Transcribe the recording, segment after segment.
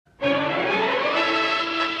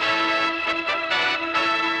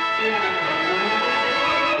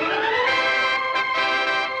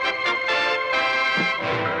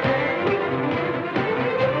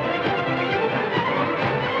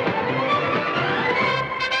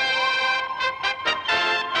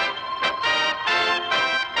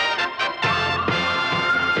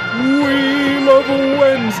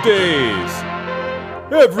Wednesdays.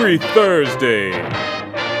 Every Thursday.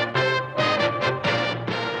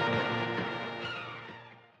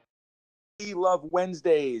 We love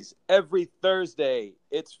Wednesdays every Thursday.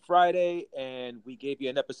 It's Friday, and we gave you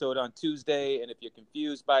an episode on Tuesday. And if you're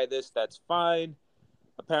confused by this, that's fine.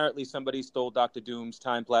 Apparently, somebody stole Dr. Doom's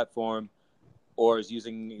time platform or is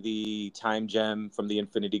using the time gem from the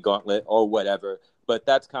Infinity Gauntlet or whatever. But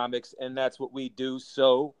that's comics, and that's what we do.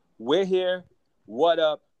 So we're here. What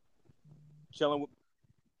up? Chilling.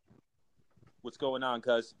 What's going on,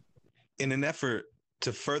 cuz? In an effort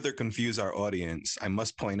to further confuse our audience, I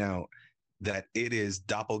must point out that it is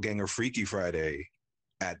Doppelganger Freaky Friday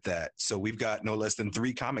at that. So we've got no less than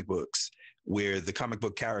 3 comic books where the comic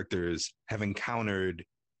book characters have encountered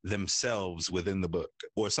themselves within the book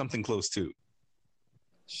or something close to.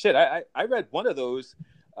 Shit, I read one of those,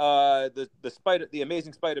 the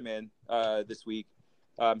Amazing Spider-Man this week.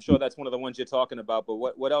 I'm sure that's one of the ones you're talking about, but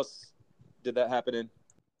what else did that happen in?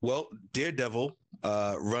 Well, Daredevil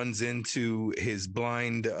runs into his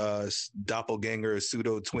blind doppelganger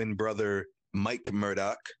pseudo-twin brother, Mike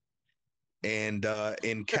Murdock. And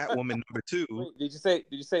in Catwoman #2, Wait, did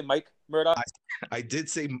you say Mike Murdock? I did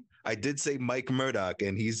say Mike Murdock,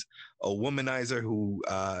 and he's a womanizer who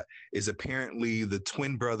is apparently the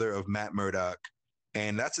twin brother of Matt Murdock.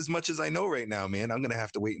 And that's as much as I know right now, man. I'm gonna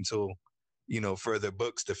have to wait until further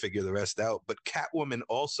books to figure the rest out. But Catwoman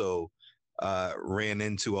also ran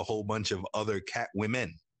into a whole bunch of other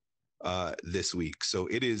Catwomen this week. So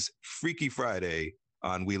it is Freaky Friday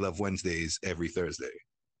on We Love Wednesdays every Thursday.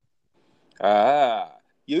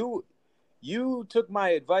 You took my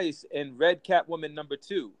advice and read Catwoman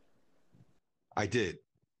 #2. I did.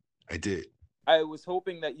 I was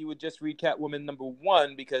hoping that you would just read Catwoman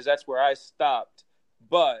 #1 because that's where I stopped.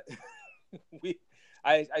 But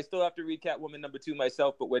I still have to read Catwoman #2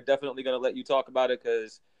 myself, but we're definitely going to let you talk about it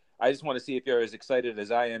because I just want to see if you're as excited as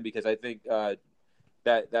I am because I think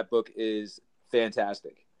that book is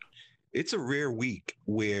fantastic. It's a rare week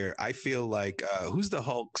where I feel like who's the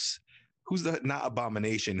not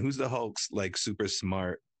Abomination, who's the Hulk's like super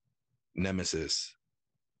smart nemesis?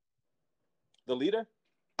 The leader?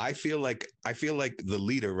 I feel like the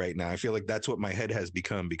leader right now. I feel like that's what my head has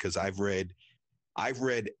become because I've read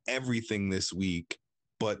everything this week,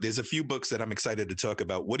 but there's a few books that I'm excited to talk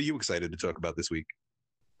about. What are you excited to talk about this week?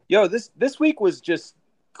 Yo, this week was just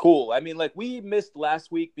cool. I mean, like we missed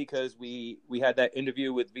last week because we had that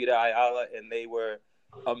interview with Vita Ayala and they were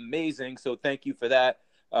amazing. So thank you for that.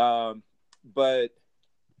 But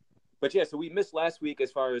yeah, so we missed last week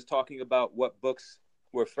as far as talking about what books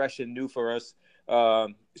were fresh and new for us.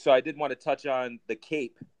 So I did want to touch on The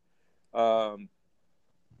Cape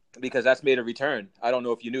because that's made a return. I don't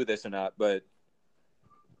know if you knew this or not, but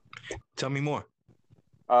tell me more.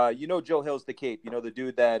 Joe Hill's The Cape. The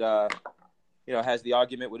dude that has the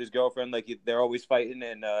argument with his girlfriend, like they're always fighting,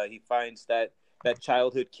 and he finds that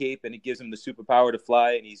childhood cape, and it gives him the superpower to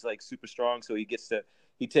fly, and he's like super strong. So he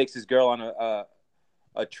takes his girl on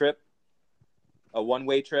a trip, a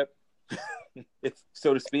one-way trip,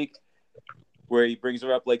 so to speak, where he brings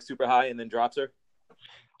her up like super high and then drops her.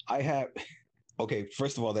 Okay,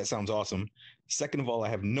 first of all, that sounds awesome. Second of all, I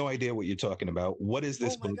have no idea what you're talking about. What is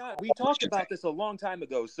this? Oh my God, we talked about this a long time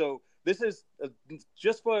ago. So this is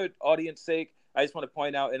just for audience sake. I just want to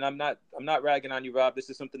point out, and I'm not ragging on you, Rob. This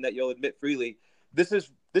is something that you'll admit freely. This is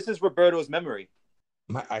Roberto's memory.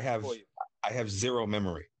 I have zero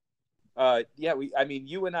memory.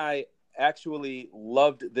 You and I actually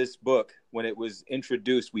loved this book when it was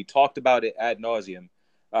introduced. We talked about it ad nauseum,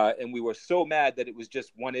 and we were so mad that it was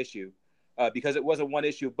just one issue. Because it was a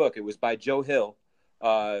one-issue book. It was by Joe Hill,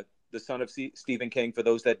 the son of Stephen King, for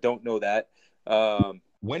those that don't know that.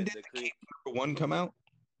 When did The Cape #1 come out?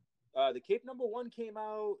 The Cape #1 came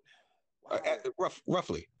out...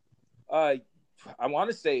 Roughly. I want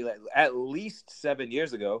to say at least 7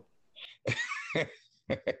 years ago. Yeah,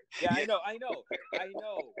 I know.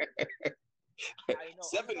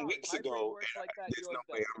 7 weeks ago. There's no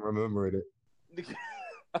way I'm remembering it.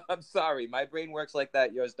 I'm sorry. My brain works like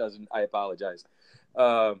that. Yours doesn't. I apologize.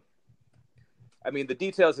 The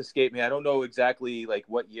details escape me. I don't know exactly like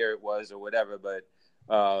what year it was or whatever, but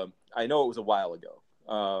I know it was a while ago.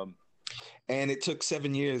 And it took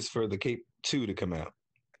 7 years for The Cape 2 to come out.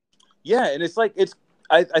 Yeah, and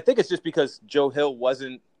I think it's just because Joe Hill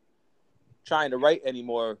wasn't trying to write any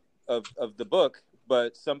more of the book,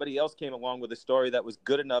 but somebody else came along with a story that was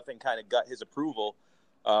good enough and kind of got his approval.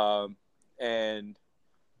 And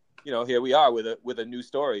here we are with a new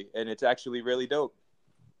story, and it's actually really dope.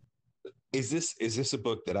 Is this a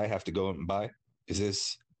book that I have to go and buy?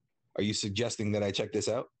 Are you suggesting that I check this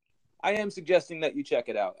out? I am suggesting that you check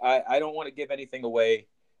it out. I don't want to give anything away.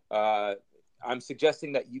 I'm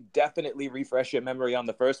suggesting that you definitely refresh your memory on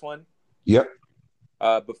the first one. Yep.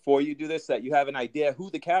 Before you do this, that you have an idea who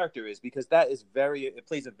the character is, because it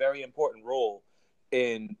plays a very important role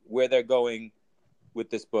in where they're going with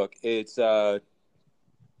this book. It's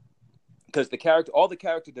because all the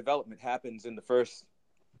character development happens in the first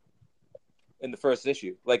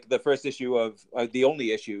issue, like the first issue of the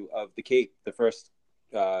only issue of the Cape, the first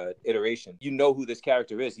iteration. You know who this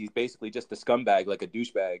character is. He's basically just a scumbag, like a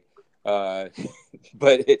douchebag.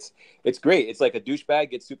 But it's great. It's like a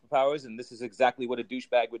douchebag gets superpowers, and this is exactly what a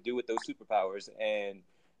douchebag would do with those superpowers. And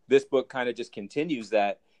this book kind of just continues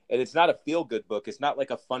that. And it's not a feel-good book. It's not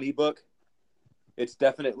like a funny book. It's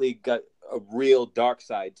definitely got a real dark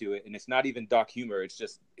side to it, and it's not even dark humor. It's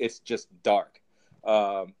just dark.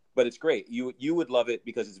 But it's great. You would love it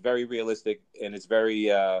because it's very realistic and it's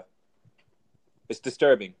very it's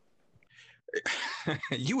disturbing.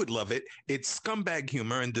 You would love it. It's scumbag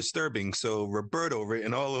humor and disturbing. So Roberto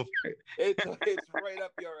written all over it. It's right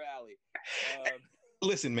up your alley.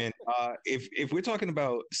 Listen, man. If we're talking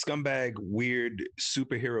about scumbag, weird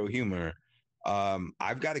superhero humor,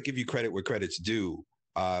 I've got to give you credit where credit's due.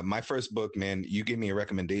 My first book, man, you gave me a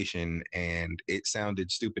recommendation, and it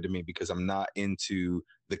sounded stupid to me because I'm not into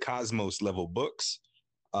the Cosmos level books,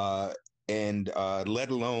 and let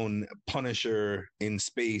alone Punisher in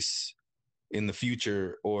space in the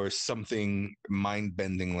future or something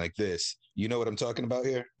mind-bending like this. You know what I'm talking about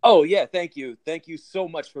here? Oh yeah, thank you so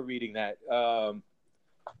much for reading that.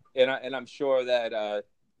 And I'm sure that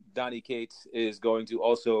Donnie Cates is going to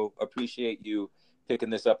also appreciate you picking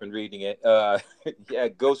this up and reading it. Yeah,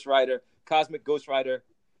 Ghost Rider, Cosmic Ghost Rider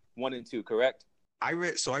 1 and 2, correct? I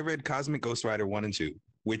read Cosmic Ghost Rider 1 and 2,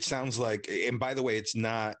 which sounds like, and by the way, it's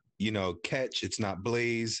not, Ketch, it's not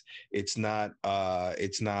Blaze, it's not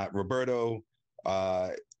Roberto.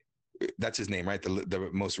 That's his name, right? The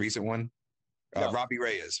most recent one. No. Robbie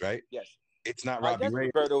Reyes, right? Yes. It's not Robbie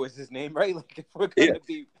Reyes. Roberto is his name, right? Like if we're gonna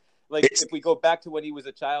be like, if we go back to when he was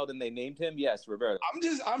a child and they named him, yes, Roberto.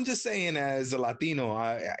 I'm just saying, as a Latino,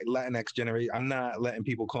 Latinx generation, I'm not letting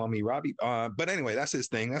people call me Robbie. But anyway, that's his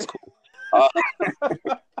thing. That's cool.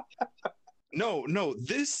 No,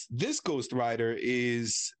 this Ghost Rider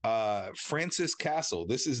is Francis Castle.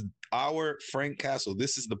 This is our Frank Castle.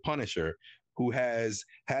 This is the Punisher, who has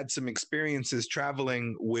had some experiences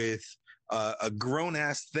traveling with a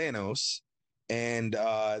grown-ass Thanos. And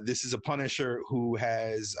this is a Punisher who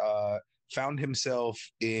has found himself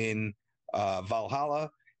in Valhalla,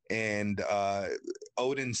 and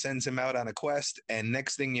Odin sends him out on a quest. And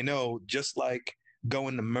next thing you know, just like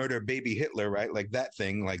going to murder baby Hitler, right? Like that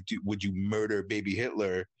thing, like, would you murder baby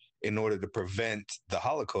Hitler in order to prevent the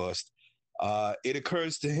Holocaust? It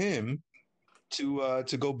occurs to him to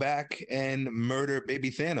go back and murder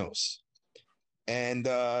baby Thanos. And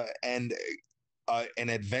an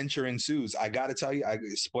adventure ensues. I got to tell you,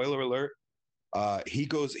 spoiler alert, he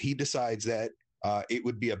decides that it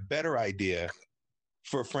would be a better idea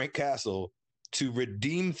for Frank Castle to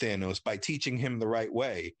redeem Thanos by teaching him the right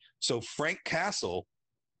way. So Frank Castle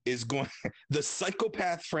is going, the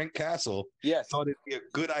psychopath Frank Castle, yes, thought it'd be a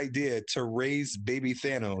good idea to raise baby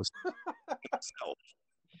Thanos himself.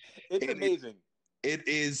 It's amazing. It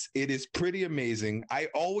is pretty amazing. I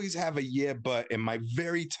always have a yeah, but, and my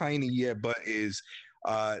very tiny yeah, but is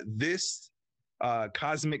this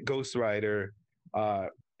Cosmic Ghost Rider.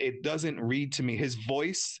 It doesn't read to me. His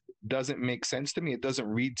voice doesn't make sense to me. It doesn't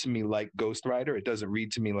read to me like Ghost Rider. It doesn't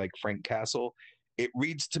read to me like Frank Castle. It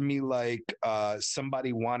reads to me like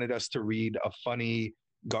somebody wanted us to read a funny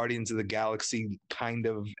Guardians of the Galaxy kind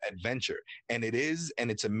of adventure. And it is,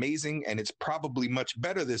 and it's amazing, and it's probably much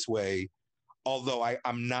better this way. Although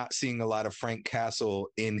I'm not seeing a lot of Frank Castle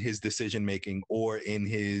in his decision making or in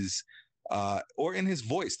his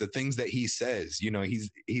voice, the things that he says.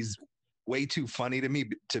 He's way too funny to me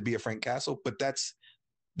to be a Frank Castle, but that's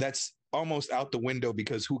almost out the window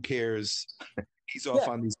because who cares? He's off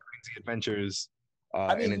on these crazy adventures.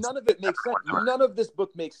 I mean, none of it makes sense. None of this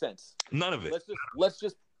book makes sense. None of it. Let's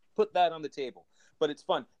just put that on the table. But it's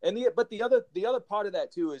fun. And the other part of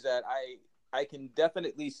that too is that I can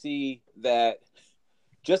definitely see that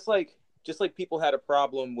just like people had a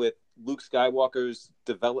problem with Luke Skywalker's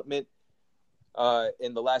development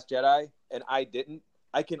in The Last Jedi, and I didn't.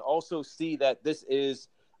 I can also see that this is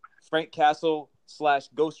Frank Castle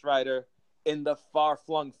 / Ghost Rider in the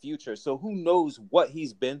far-flung future. So who knows what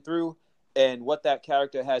he's been through and what that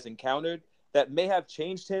character has encountered that may have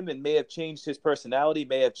changed him and may have changed his personality,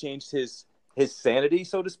 may have changed his sanity,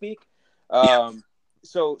 so to speak.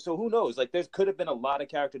 So who knows? Like, there could have been a lot of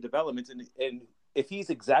character developments, and if he's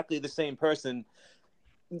exactly the same person,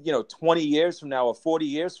 20 years from now or 40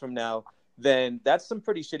 years from now, then that's some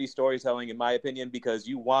pretty shitty storytelling, in my opinion, because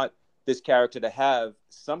you want this character to have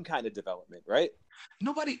some kind of development, right?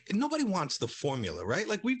 Nobody wants the formula, right?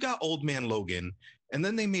 Like we've got Old Man Logan, and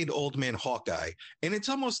then they made Old Man Hawkeye, and it's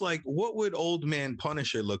almost like, what would Old Man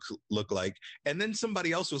Punisher look like? And then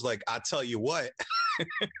somebody else was like, I tell you what.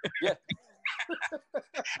 Yeah.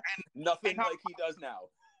 Nothing like he does now.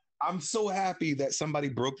 I'm so happy that somebody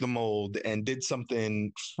broke the mold and did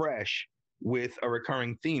something fresh with a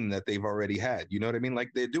recurring theme that they've already had. You know what I mean?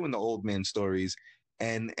 Like they're doing the old man stories,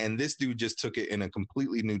 and this dude just took it in a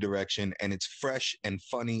completely new direction, and it's fresh and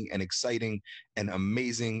funny and exciting and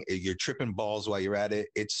amazing. You're tripping balls while you're at it.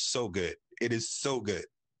 It's so good. It is so good.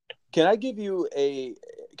 Can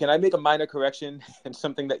I make a minor correction in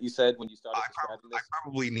something that you said when you started describing this? I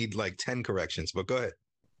probably need like 10 corrections, but go ahead.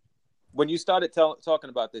 When you started talking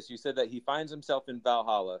about this, you said that he finds himself in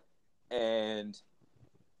Valhalla and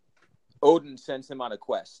Odin sends him on a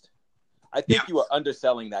quest. I think you are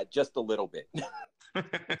underselling that just a little bit.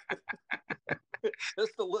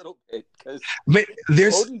 Just a little bit. Because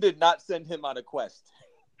Odin did not send him on a quest.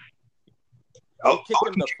 He kicked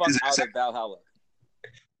him the fuck out of Valhalla.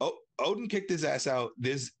 Odin kicked his ass out.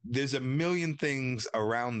 There's a million things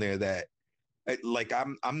around there that, like,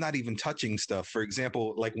 I'm not even touching stuff. For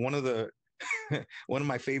example, like one of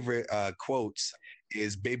my favorite quotes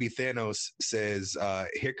is Baby Thanos says,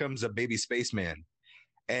 "Here comes a baby spaceman,"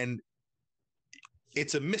 and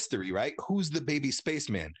it's a mystery, right? Who's the baby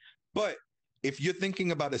spaceman? But if you're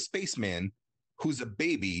thinking about a spaceman who's a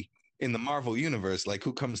baby in the Marvel universe, like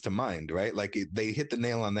who comes to mind, right? Like they hit the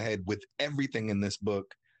nail on the head with everything in this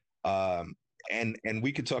book. And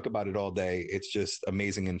we could talk about it all day. It's just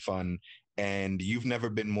amazing and fun. And you've never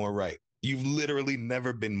been more right. You've literally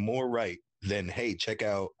never been more right than, hey, check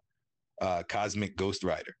out Cosmic Ghost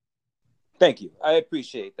Rider. Thank you. I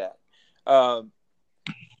appreciate that.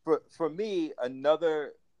 For me,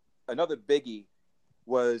 another biggie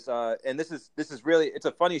was, and this is really, it's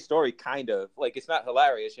a funny story, kind of. Like, it's not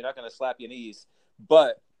hilarious. You're not going to slap your knees.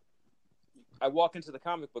 But I walk into the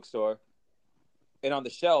comic book store, and on the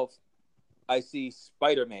shelf, I see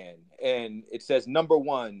Spider-Man, and it says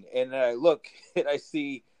 #1. And then I look, and I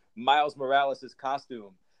see Miles Morales'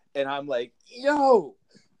 costume, and I'm like, yo.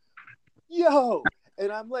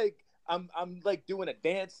 And I'm like doing a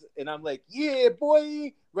dance, and I'm like, yeah,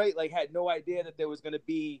 boy. Right? Like, had no idea that there was going to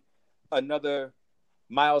be another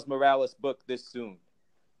Miles Morales book this soon.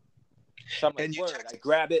 So I'm like, word. I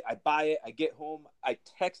grab it, I buy it, I get home, I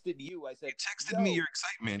texted you. I said, you texted me your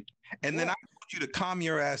excitement, and then I told you to calm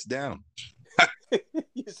your ass down.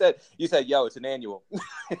 you said, yo, it's an annual.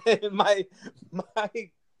 my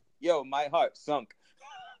heart sunk.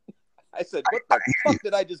 I said, what the fuck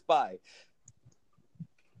did I just buy?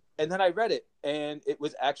 And then I read it, and it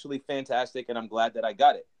was actually fantastic, and I'm glad that I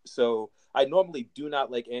got it. So I normally do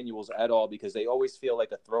not like annuals at all because they always feel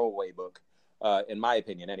like a throwaway book, in my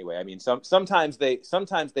opinion. Anyway, I mean, sometimes they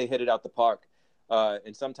hit it out the park,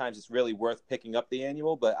 and sometimes it's really worth picking up the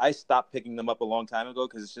annual. But I stopped picking them up a long time ago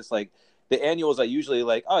because it's just like the annuals I usually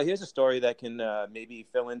like. Oh, here's a story that can maybe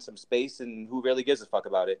fill in some space, and who really gives a fuck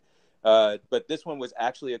about it? But this one was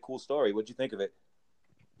actually a cool story. What'd you think of it?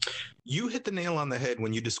 You hit the nail on the head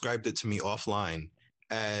when you described it to me offline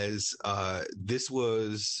as this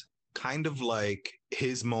was kind of like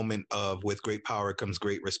his moment of with great power comes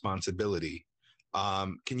great responsibility.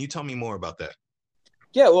 Can you tell me more about that?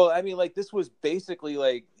 Yeah, well, I mean, like, this was basically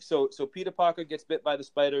like, so Peter Parker gets bit by the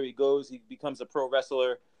spider. He becomes a pro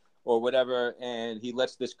wrestler or whatever, and he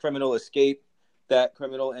lets this criminal escape. That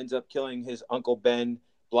criminal ends up killing his Uncle Ben,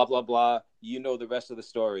 blah, blah, blah. You know the rest of the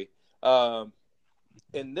story.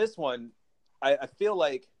 In this one, I feel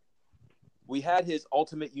like we had his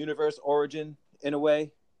Ultimate Universe origin in a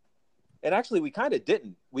way. And actually, we kind of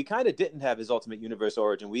didn't. We kind of didn't have his Ultimate Universe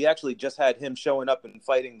origin. We actually just had him showing up and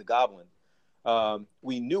fighting the Goblin.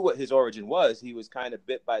 We knew what his origin was. He was kind of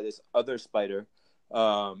bit by this other spider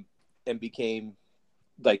and became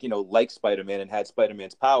like Spider-Man and had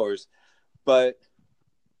Spider-Man's powers. But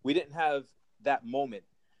we didn't have that moment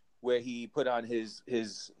where he put on his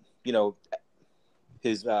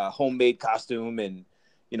homemade costume and,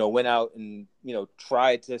 went out and,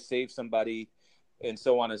 tried to save somebody and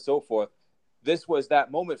so on and so forth. This was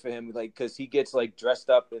that moment for him, like, because he gets like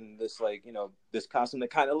dressed up in this, like, this costume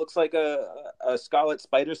that kind of looks like a Scarlet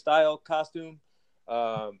Spider style costume,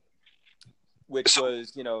 which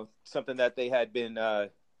was, something that they had been,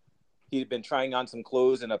 he'd been trying on some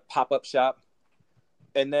clothes in a pop-up shop.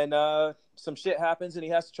 And then some shit happens and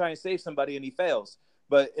he has to try and save somebody and he fails.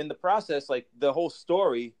 But in the process, like, the whole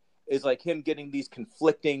story is like him getting these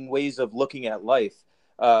conflicting ways of looking at life.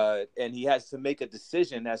 And he has to make a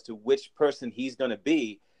decision as to which person he's going to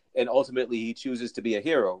be. And ultimately he chooses to be a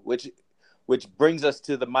hero, which brings us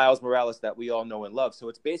to the Miles Morales that we all know and love. So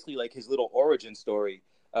it's basically like his little origin story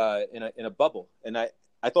in a bubble. And I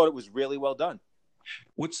thought it was really well done.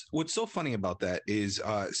 What's so funny about that is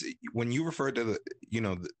when you refer to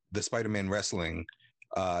the Spider-Man wrestling,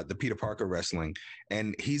 the Peter Parker wrestling,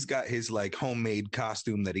 and he's got his like homemade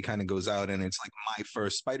costume that he kind of goes out and it's like my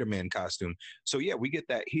first Spider-Man costume. So yeah, we get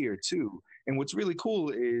that here too. And what's really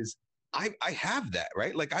cool is I have that,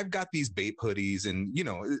 right? Like I've got these Bape hoodies, and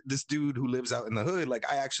this dude who lives out in the hood, like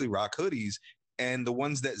I actually rock hoodies, and the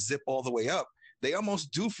ones that zip all the way up, they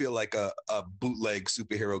almost do feel like a bootleg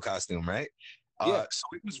superhero costume, right? Yeah. So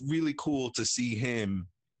it was really cool to see him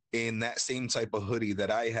in that same type of hoodie that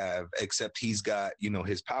I have, except he's got,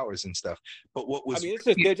 his powers and stuff. But what was,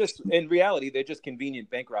 they're just, in reality, they're just convenient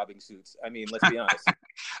bank robbing suits. I mean, let's be honest.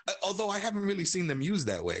 Although I haven't really seen them used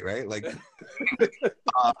that way, right? Like,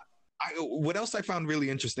 what else I found really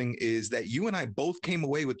interesting is that you and I both came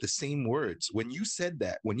away with the same words. When you said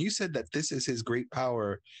that this is his great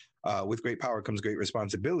power, with great power comes great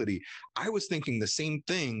responsibility, I was thinking the same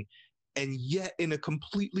thing. And yet in a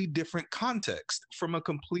completely different context, from a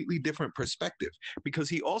completely different perspective, because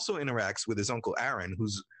he also interacts with his Uncle Aaron,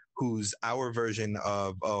 who's our version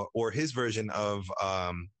of, or his version of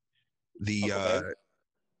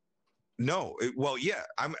no, well, yeah,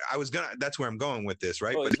 that's where I'm going with this,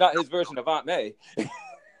 right? Well, but it's not his version of Aunt May.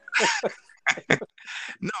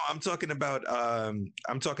 No, I'm talking about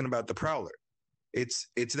the Prowler. It's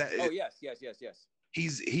that. Oh, yes.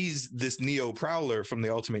 He's this Neo Prowler from the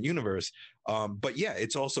Ultimate Universe. But yeah,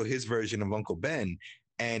 it's also his version of Uncle Ben.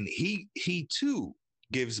 And he too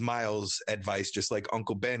gives Miles advice, just like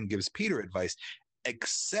Uncle Ben gives Peter advice,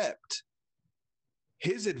 except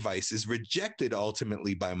his advice is rejected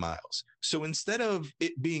ultimately by Miles. So instead of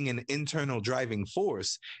it being an internal driving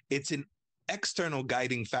force, it's an external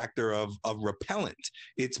guiding factor of repellent.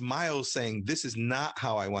 It's Miles saying, this is not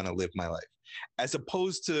how I want to live my life. As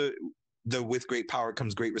opposed to the with great power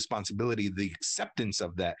comes great responsibility, the acceptance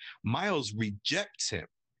of that. Miles rejects him.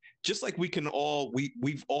 Just like we've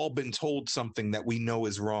all been told something that we know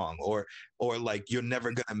is wrong, or like you're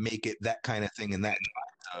never gonna make it, that kind of thing, and that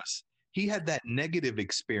drives us. He had that negative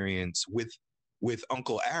experience with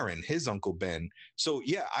Uncle Aaron, his Uncle Ben. So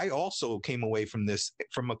yeah, I also came away from this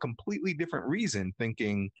from a completely different reason,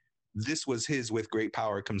 thinking this was his with great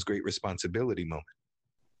power comes great responsibility moment.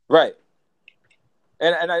 Right.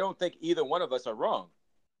 And I don't think either one of us are wrong.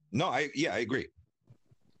 No, I agree.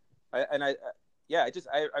 I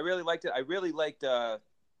really liked it. I really liked the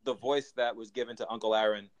voice that was given to Uncle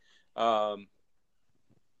Aaron, by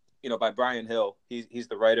Brian Hill. He's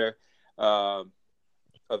the writer of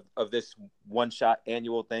this one-shot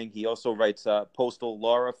annual thing. He also writes Postal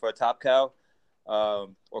Laura for Top Cow,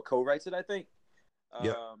 or co-writes it, I think.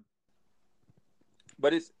 Yeah.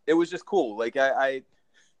 But it was just cool. Like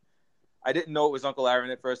I didn't know it was Uncle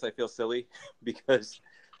Aaron at first. I feel silly because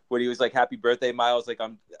when he was like, "Happy birthday, Miles," like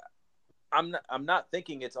I'm not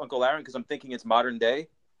thinking it's Uncle Aaron because I'm thinking it's modern day.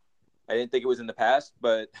 I didn't think it was in the past,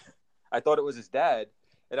 but I thought it was his dad,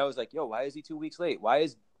 and I was like, "Yo, why is he 2 weeks late? Why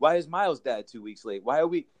is Miles' dad 2 weeks late? Why are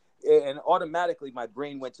we?" And automatically, my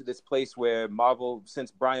brain went to this place where Marvel,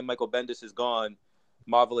 since Brian Michael Bendis is gone,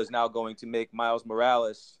 Marvel is now going to make Miles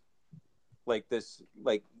Morales like this,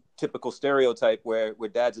 like typical stereotype where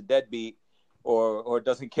dad's a deadbeat or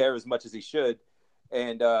doesn't care as much as he should.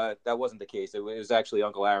 And that wasn't the case. It was actually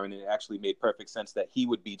Uncle Aaron, and it actually made perfect sense that he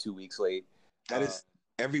would be 2 weeks late. That is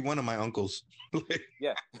every one of my uncles.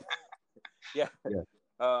 Yeah.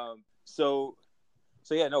 So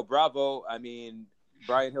yeah, no, bravo. I mean,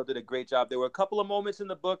 Brian Hill did a great job. There were a couple of moments in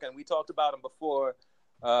the book, and we talked about them before,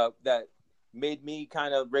 that made me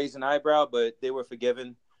kind of raise an eyebrow, but they were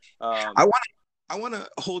forgiven. I want to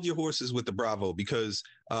hold your horses with the Bravo, because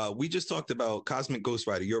we just talked about Cosmic Ghost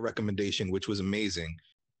Rider, your recommendation, which was amazing.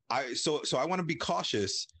 So I want to be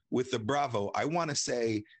cautious with the Bravo. I want to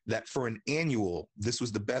say that for an annual, this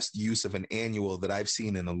was the best use of an annual that I've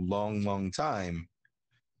seen in a long, long time.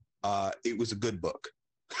 It was a good book.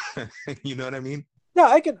 You know what I mean? Yeah,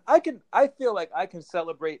 I feel like I can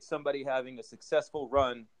celebrate somebody having a successful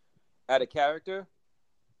run at a character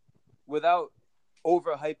without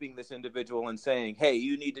overhyping this individual and saying, "Hey,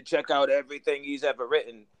 you need to check out everything he's ever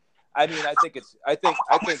written." I mean, I think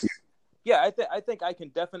I can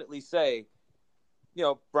definitely say,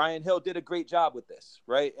 Brian Hill did a great job with this,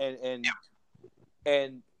 right? And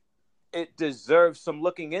it deserves some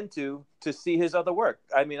looking into to see his other work.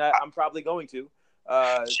 I mean, I'm probably going to.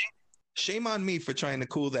 Shame on me for trying to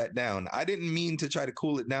cool that down. I didn't mean to try to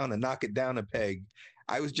cool it down and knock it down a peg.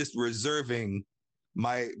 I was just reserving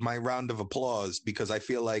my round of applause because I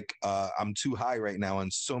feel like I'm too high right now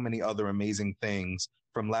on so many other amazing things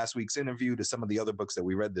from last week's interview to some of the other books that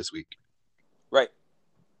we read this week. Right.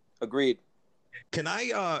 Agreed. Can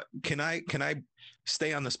I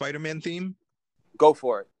stay on the Spider-Man theme? Go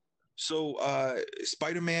for it. So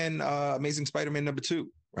Spider-Man, Amazing Spider-Man #2,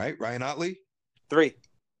 right? Ryan Otley? 3.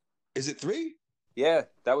 Is it 3? Yeah,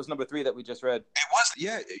 that was number 3 that we just read. It was,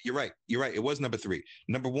 yeah, you're right. It was number 3.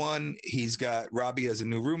 Number 1, he's got Robbie as a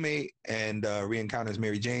new roommate and re-encounters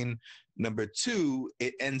Mary Jane. Number 2,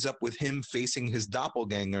 it ends up with him facing his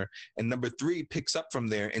doppelganger. And number 3 picks up from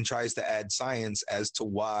there and tries to add science as to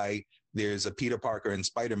why there's a Peter Parker and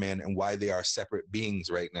Spider-Man and why they are separate beings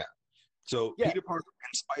right now. So yeah. Peter Parker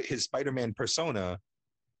and his Spider-Man persona,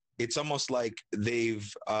 it's almost like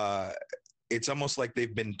they've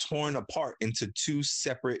been torn apart into 2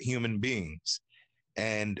 separate human beings.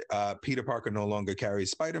 And Peter Parker no longer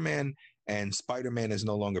carries Spider-Man, and Spider-Man is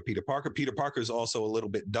no longer Peter Parker. Peter Parker is also a little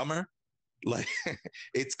bit dumber. Like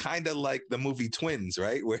it's kind of like the movie Twins,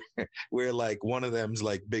 right? Where like one of them's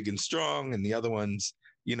like big and strong, and the other one's,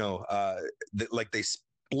 like they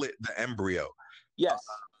split the embryo. Yes.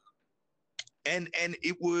 And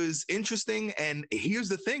it was interesting. And here's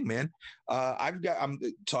the thing, man. I'm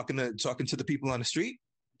talking to the people on the street,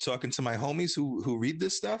 talking to my homies who read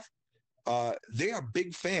this stuff. They are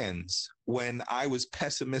big fans when I was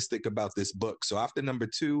pessimistic about this book. So after number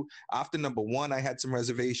 1, I had some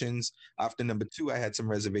reservations. After number 2, I had some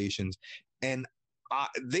reservations. And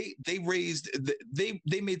they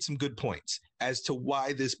made some good points as to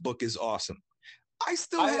why this book is awesome.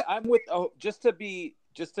 I'm with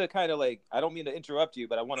just to kind of like, I don't mean to interrupt you,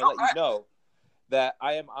 but I want to let you know that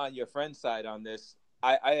I am on your friend's side on this.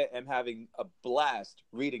 I am having a blast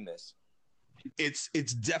reading this. It's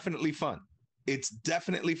definitely fun. It's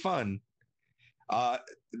definitely fun.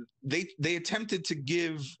 They attempted to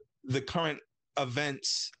give the current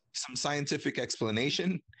events some scientific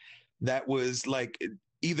explanation that was like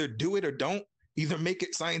either do it or don't. Either make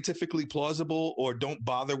it scientifically plausible or don't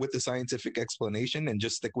bother with the scientific explanation and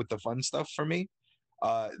just stick with the fun stuff for me.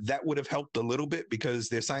 That would have helped a little bit because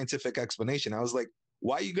their scientific explanation, I was like,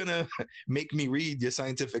 why are you going to make me read your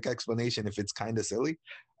scientific explanation if it's kind of silly?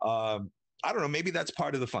 I don't know. Maybe that's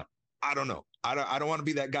part of the fun. I don't know. I don't want to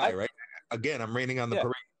be that guy, right? Again, I'm raining on the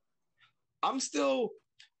parade. I'm still,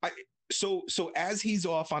 so as he's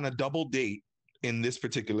off on a double date in this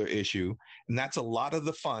particular issue, and that's a lot of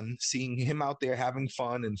the fun, seeing him out there having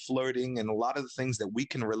fun and flirting and a lot of the things that we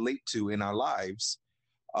can relate to in our lives.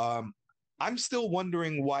 I'm still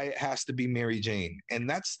wondering why it has to be Mary Jane, and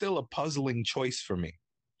that's still a puzzling choice for me.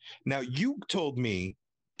 Now, you told me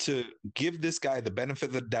to give this guy the benefit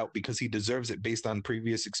of the doubt because he deserves it based on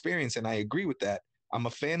previous experience, and I agree with that. I'm a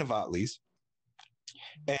fan of Otley's.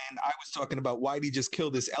 And I was talking about why'd he just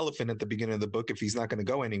kill this elephant at the beginning of the book if he's not going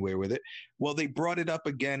to go anywhere with it. Well, they brought it up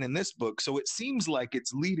again in this book, so it seems like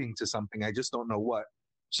it's leading to something. I just don't know what.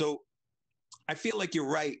 So I feel like you're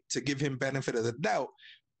right to give him benefit of the doubt,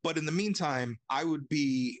 but in the meantime, I would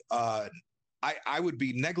be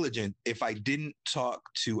negligent if I didn't talk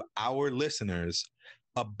to our listeners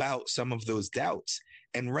about some of those doubts.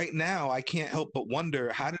 And right now, I can't help but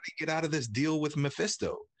wonder, how did he get out of this deal with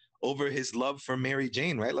Mephisto over his love for Mary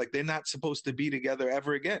Jane, right? Like, they're not supposed to be together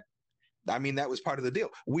ever again. I mean, that was part of the deal.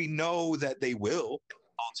 We know that they will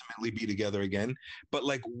ultimately be together again, but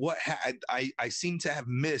like I seem to have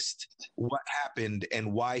missed what happened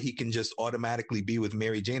and why he can just automatically be with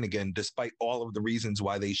Mary Jane again, despite all of the reasons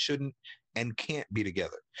why they shouldn't and can't be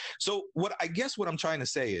together. So what I'm trying to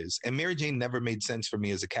say is, and Mary Jane never made sense for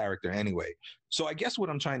me as a character anyway. So I guess what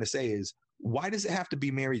I'm trying to say is, why does it have to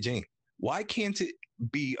be Mary Jane? Why can't it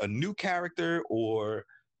be a new character or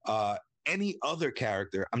any other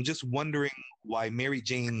character? I'm just wondering why Mary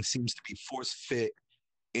Jane seems to be force fit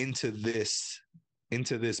into this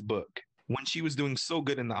book when she was doing so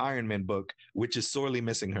good in the Iron Man book, which is sorely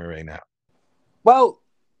missing her right now. Well,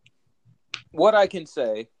 what I can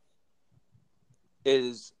say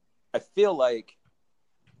is I feel like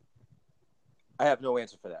I have no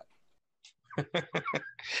answer for that.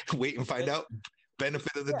 Wait and find out.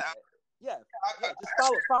 Benefit of the doubt. Yeah.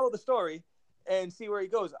 Just follow the story and see where he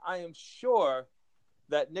goes. I am sure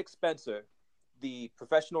that Nick Spencer, the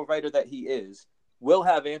professional writer that he is, will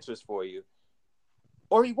have answers for you,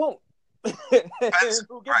 or he won't. Who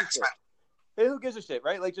gives a shit,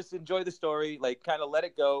 right? Like, just enjoy the story, like, kind of let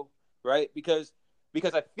it go, right? Because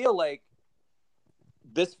I feel like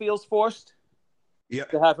this feels forced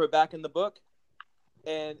to have her back in the book,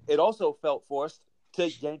 and it also felt forced to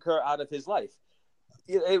yank her out of his life.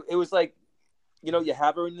 It was like, you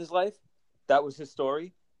have her in his life. That was his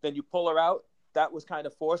story. Then you pull her out. That was kind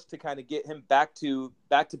of forced to kind of get him back to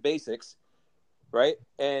basics, right?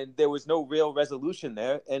 And there was no real resolution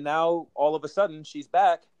there. And now all of a sudden she's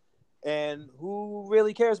back, and who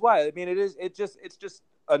really cares why? I mean, it's just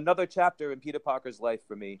another chapter in Peter Parker's life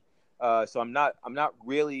for me. So I'm not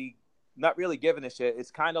really giving a shit.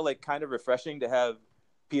 It's kind of refreshing to have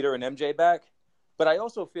Peter and MJ back, but I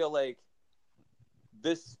also feel like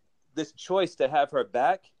this choice to have her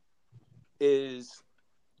back is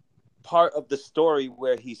part of the story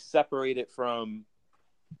where he's separated from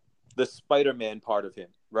the Spider-Man part of him,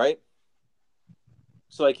 right?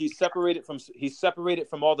 So like he's separated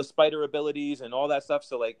from all the spider abilities and all that stuff.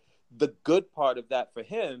 So like the good part of that for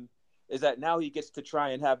him is that now he gets to try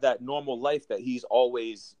and have that normal life that's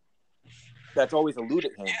always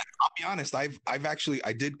eluded him. Yeah, I'll be honest.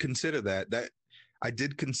 I did consider that.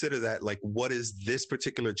 Like, what is this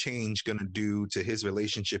particular change going to do to his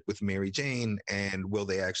relationship with Mary Jane, and will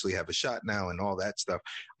they actually have a shot now, and all that stuff.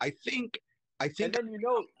 I think and then, I'm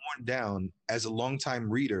worn down as a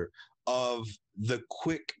longtime reader of the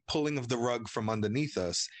quick pulling of the rug from underneath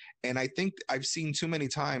us, and I think I've seen too many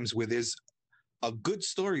times where there's a good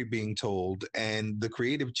story being told and the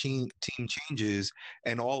creative team changes,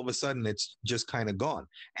 and all of a sudden it's just kind of gone.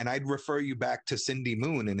 And I'd refer you back to Cindy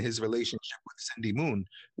Moon and his relationship with Cindy Moon,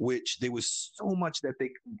 which there was so much that they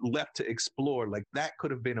left to explore. Like that could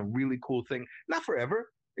have been a really cool thing. Not forever.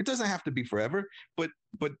 It doesn't have to be forever, but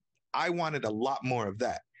I wanted a lot more of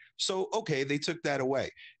that. So, okay, they took that away.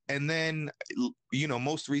 And then,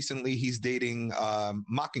 most recently he's dating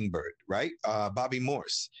Mockingbird, right? Bobby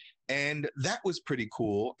Morse. And that was pretty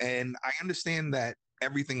cool. And I understand that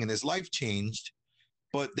everything in his life changed,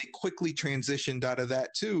 but they quickly transitioned out of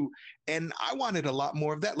that too. And I wanted a lot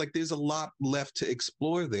more of that. Like there's a lot left to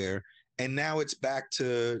explore there. And now it's back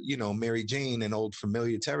to, Mary Jane and old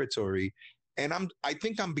familiar territory. And I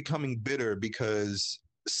think I'm becoming bitter because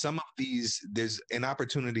some of these, there's an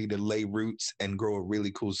opportunity to lay roots and grow a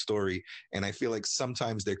really cool story. And I feel like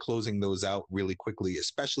sometimes they're closing those out really quickly,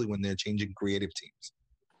 especially when they're changing creative teams.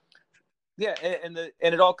 Yeah, and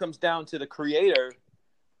it all comes down to the creator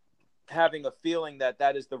having a feeling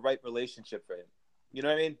that is the right relationship for him. You know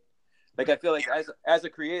what I mean? Like I feel like as a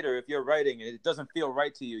creator, if you're writing and it doesn't feel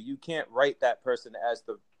right to you, you can't write that person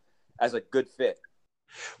as a good fit.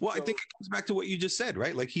 Well, I think it comes back to what you just said,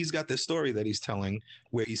 right? Like he's got this story that he's telling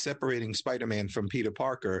where he's separating Spider-Man from Peter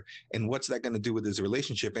Parker, and what's that going to do with his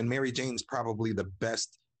relationship? And Mary Jane's probably the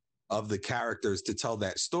best of the characters to tell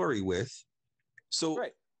that story with. So,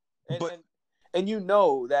 right. And you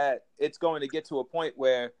know that it's going to get to a point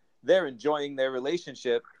where they're enjoying their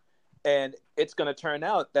relationship, and it's going to turn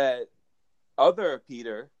out that other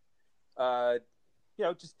Peter,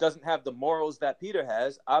 just doesn't have the morals that Peter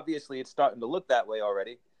has. Obviously, it's starting to look that way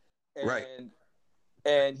already. Right.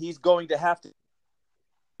 And he's going to have to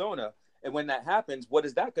persona. And when that happens, what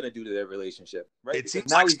is that going to do to their relationship? Right. It seems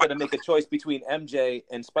now like he's going to make a choice between MJ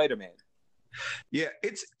and Spider-Man. Yeah,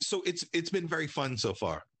 it's been very fun so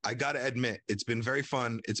far. I gotta admit, it's been very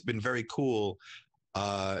fun. It's been very cool.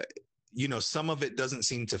 Some of it doesn't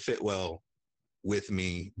seem to fit well with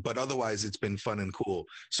me, but otherwise it's been fun and cool.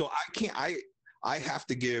 So I have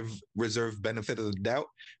to give reserve benefit of the doubt,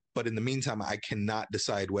 but in the meantime, I cannot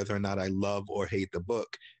decide whether or not I love or hate the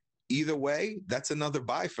book. Either way, that's another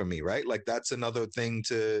buy for me, right? Like that's another thing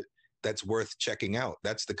that's worth checking out.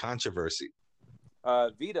 That's the controversy.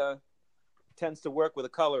 Vita tends to work with a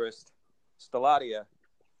colorist, Stelladia.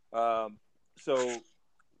 So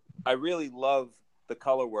I really love the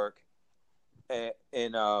color work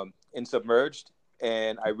in Submerged,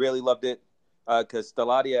 and I really loved it because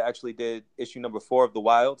Stelladia actually did issue number 4 of The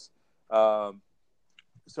Wilds.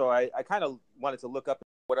 So I kind of wanted to look up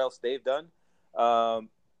what else they've done.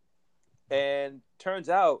 And turns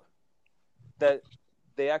out that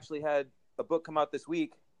they actually had a book come out this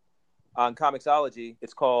week on Comixology.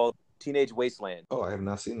 It's called Teenage Wasteland. Oh, I have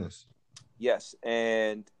not seen this. Yes,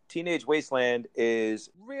 and Teenage Wasteland is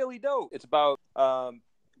really dope. It's about a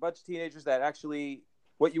bunch of teenagers that actually,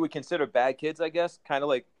 what you would consider bad kids, I guess, kind of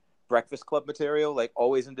like Breakfast Club material, like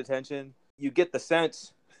always in detention. You get the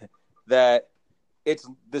sense that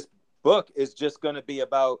this book is just going to be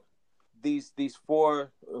about these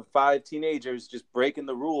 4 or 5 teenagers just breaking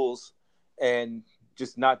the rules and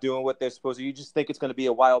just not doing what they're supposed to. You just think it's going to be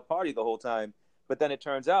a wild party the whole time. But then it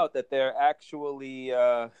turns out that they're actually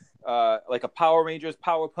like a Power Rangers,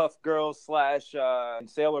 Powerpuff Girls /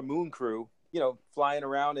 Sailor Moon crew, flying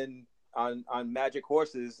around on magic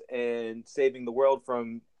horses and saving the world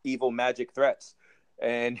from evil magic threats.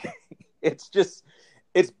 And It's just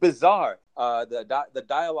it's bizarre. The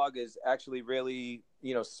dialogue is actually really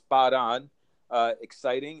spot on,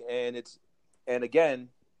 exciting, and again,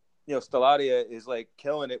 Stelladia is like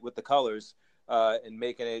killing it with the colors and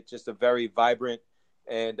making it just a very vibrant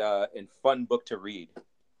and fun book to read.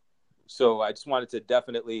 So I just wanted to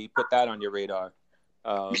definitely put that on your radar.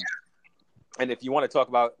 Um, and if you want to talk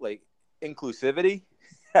about like inclusivity,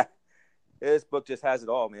 this book just has it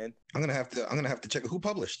all, man. I'm gonna have to check who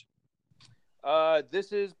published.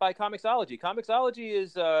 This is by Comixology. Comixology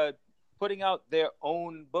is putting out their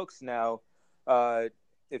own books now.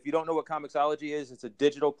 If you don't know what Comixology is, it's a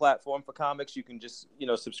digital platform for comics. You can just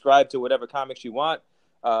subscribe to whatever comics you want.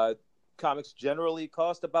 Comics generally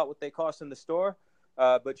cost about what they cost in the store,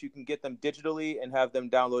 but you can get them digitally and have them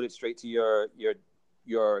downloaded straight to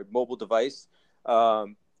your mobile device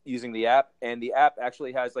using the app. And the app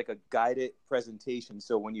actually has like a guided presentation.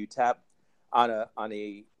 So when you tap on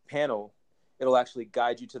a panel, it'll actually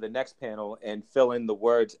guide you to the next panel and fill in the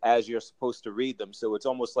words as you're supposed to read them. So it's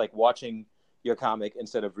almost like watching your comic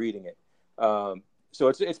instead of reading it. So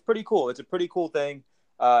it's pretty cool. It's a pretty cool thing.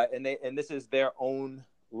 And this is their own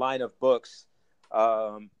line of books called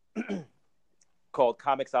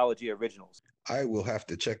Comixology Originals. I will have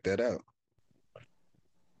to check that out.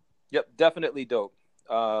 Yep, definitely dope.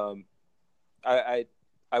 I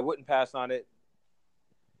wouldn't pass on it.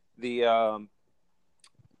 The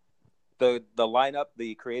lineup,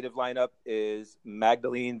 the creative lineup is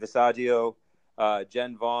Magdalene Visaggio,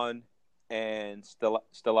 Jen Vaughn, and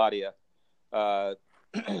Stelladia.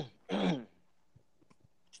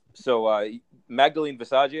 So Magdalene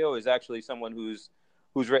Visaggio is actually someone who's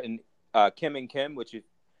written Kim and Kim, which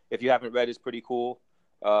if you haven't read is pretty cool.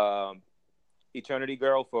 Eternity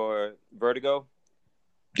Girl for Vertigo.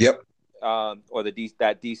 Yep. Or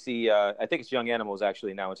that DC. I think it's Young Animals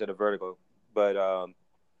actually now instead of Vertigo, but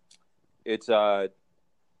it's the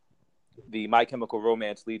My Chemical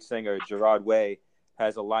Romance lead singer Gerard Way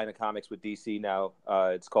has a line of comics with DC now.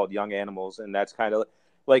 It's called Young Animals, and that's kind of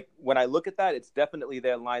like when I look at that, it's definitely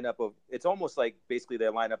their lineup of. It's almost like basically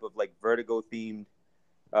their lineup of like Vertigo themed,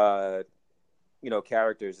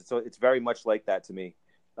 characters. It's very much like that to me.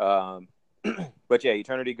 But yeah,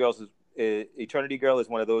 Eternity Girl is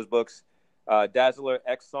one of those books. Dazzler,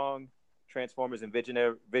 X Song, Transformers and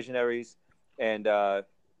Visionaries, and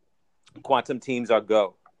Quantum Teens Are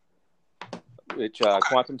Go. Which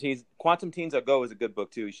Quantum Teens Are Go is a good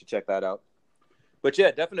book too. You should check that out. But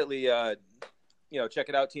yeah, definitely, check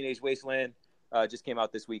it out. Teenage Wasteland just came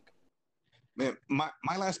out this week. Man, my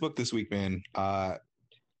last book this week, man.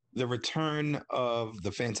 The Return of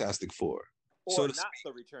the Fantastic Four. Or not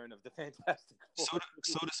the Return of the Fantastic Four.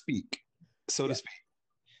 So to speak.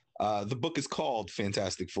 The book is called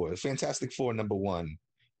Fantastic Four. Fantastic Four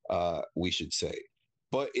 #1, we should say.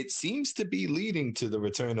 But it seems to be leading to the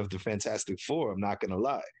return of the Fantastic Four. I'm not going to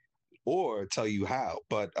lie, or tell you how.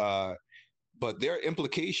 But there are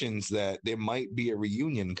implications that there might be a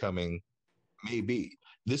reunion coming. Maybe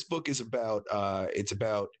this book is about it's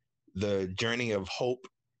about the journey of hope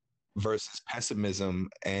versus pessimism,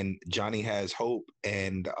 and Johnny has hope,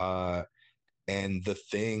 and the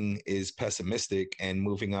Thing is pessimistic and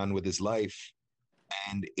moving on with his life.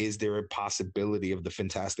 And is there a possibility of the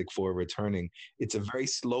Fantastic Four returning? It's a very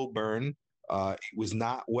slow burn. It was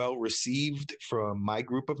not well received from my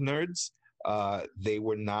group of nerds. They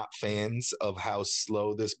were not fans of how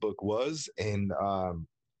slow this book was and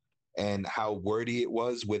how wordy it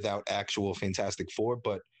was without actual Fantastic Four.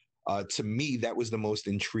 But to me, that was the most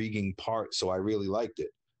intriguing part. So I really liked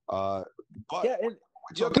it. But yeah, and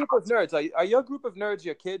your group of nerds, are your group of nerds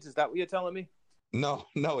your kids? Is that what you're telling me? No,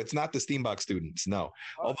 it's not the Steambox students. No,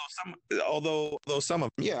 although some of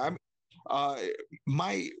them, yeah.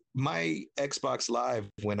 My Xbox Live,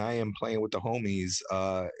 when I am playing with the homies,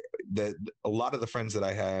 that a lot of the friends that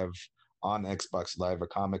I have on Xbox Live are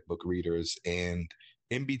comic book readers, and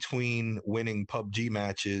in between winning PUBG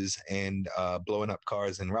matches and blowing up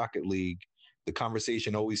cars in Rocket League, the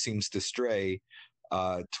conversation always seems to stray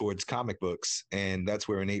towards comic books, and that's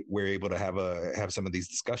where we're able to have some of these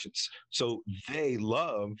discussions. So they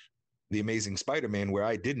love the Amazing Spider-Man where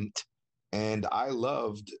I didn't, and I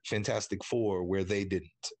loved Fantastic Four where they didn't.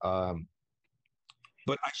 But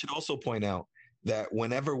I should also point out that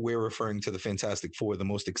whenever we're referring to the Fantastic Four, the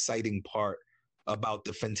most exciting part about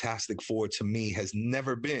the Fantastic Four to me has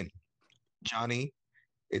never been Johnny.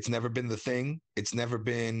 It's never been the Thing. It's never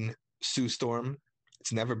been Sue Storm.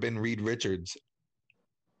 It's never been Reed Richards.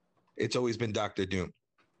 It's always been Doctor Doom.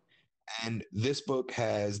 And this book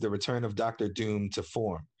has the return of Doctor Doom to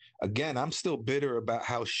form. Again, I'm still bitter about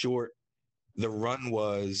how short the run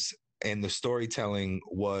was and the storytelling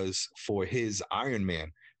was for his Iron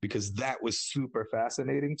Man, because that was super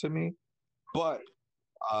fascinating to me. But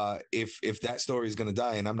if that story is going to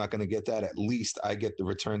die and I'm not going to get that, at least I get the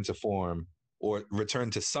return to form, or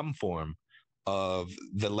return to some form, of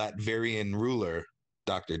the Latverian ruler,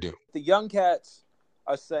 Doctor Doom. The young cats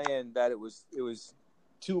are saying that it was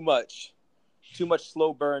too much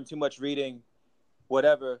slow burn, too much reading,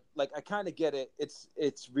 whatever. Like, I kind of get it.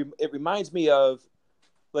 It reminds me of,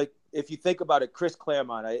 like, if you think about it, Chris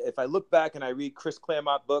Claremont. If I look back and I read Chris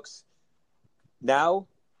Claremont books now,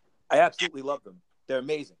 I absolutely love them. They're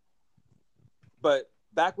amazing. But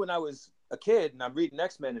back when I was a kid and I'm reading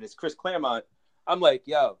X-Men and it's Chris Claremont, I'm like,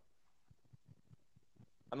 yo,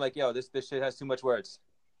 this shit has too much words.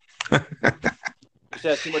 This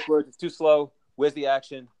shit has too much words. It's too slow. Where's the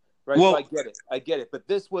action? Right. Well, so I get it. But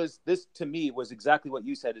this to me was exactly what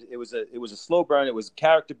you said. It was a slow burn. It was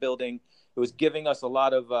character building. It was giving us a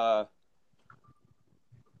lot of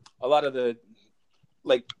the,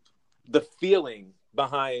 like, the feeling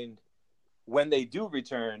behind when they do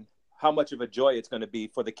return, how much of a joy it's going to be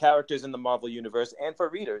for the characters in the Marvel Universe and for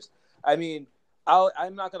readers. I mean,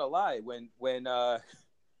 I'm not going to lie.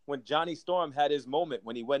 When Johnny Storm had his moment,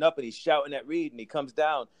 when he went up and he's shouting at Reed and he comes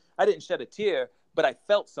down, I didn't shed a tear, but I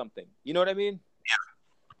felt something. You know what I mean?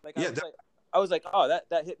 Yeah. I was like, oh,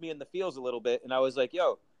 that hit me in the feels a little bit. And I was like,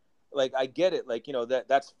 yo, like, I get it. Like,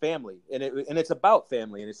 that's family, and it's about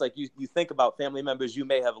family. And it's like, you think about family members you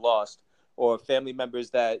may have lost, or family members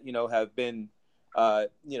that, have been,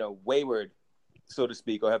 wayward, so to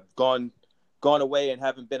speak, or have gone away and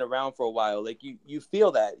haven't been around for a while. Like, you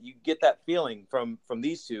feel that, you get that feeling from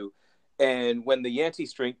these two. And when the Yancey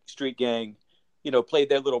Street Gang, played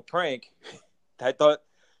their little prank, I thought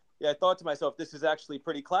to myself, this is actually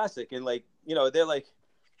pretty classic. And, like, they're like,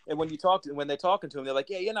 and when they're talking to him, they're like,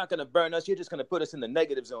 yeah, you're not going to burn us. You're just going to put us in the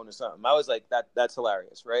negative zone or something. I was like, that's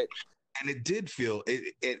hilarious. Right. And it did feel,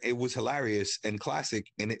 it was hilarious and classic,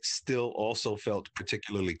 and it still also felt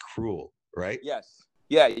particularly cruel, right? Yes.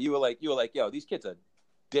 Yeah. You were like, yo, these kids are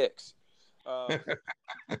dicks. But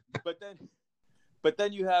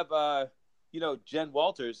then you have, Jen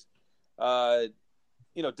Walters,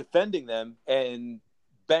 defending them, and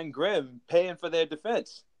Ben Grimm paying for their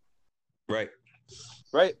defense. Right.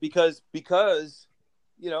 Because,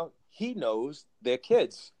 he knows they're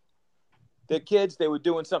kids. They're kids. They were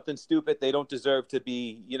doing something stupid. They don't deserve to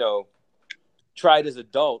be, tried as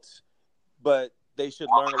adults, but they should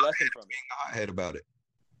learn a lesson from it. Being a hothead about it.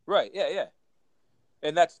 Right. Yeah. Yeah.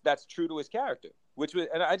 And that's true to his character,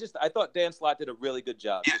 I thought Dan Slott did a really good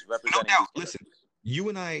job just representing. No doubt. Listen, you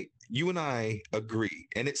and I agree,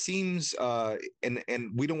 and it seems,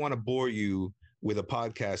 and we don't want to bore you with a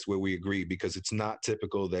podcast where we agree, because it's not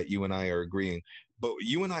typical that you and I are agreeing. But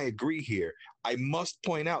you and I agree here. I must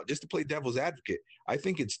point out, just to play devil's advocate, I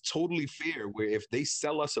think it's totally fair where if they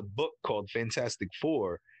sell us a book called Fantastic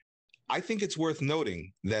Four, I think it's worth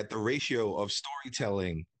noting that the ratio of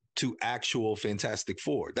storytelling to actual Fantastic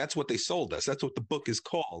Four, that's what they sold us. That's what the book is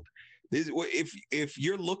called. If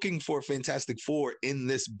you're looking for Fantastic Four in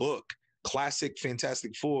this book, classic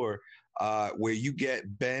Fantastic Four, where you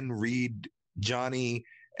get Ben, Reed, Johnny,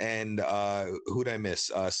 and who'd I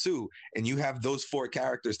miss? Sue, and you have those four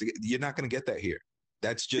characters. You're not going to get that here.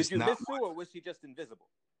 That's just Did you not. miss Sue, or was she just invisible?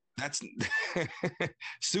 That's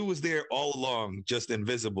Sue was there all along, just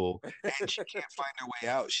invisible, and she can't find her way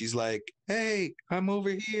out. She's like, "Hey, I'm over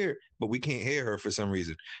here," but we can't hear her for some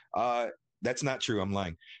reason. That's not true. I'm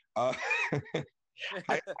lying. I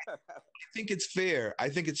think it's fair. I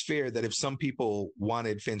think it's fair that if some people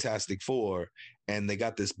wanted Fantastic Four and they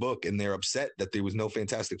got this book and they're upset that there was no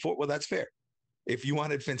Fantastic Four, well, that's fair. If you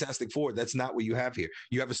wanted Fantastic Four, that's not what you have here.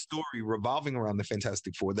 You have a story revolving around the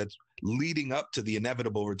Fantastic Four that's leading up to the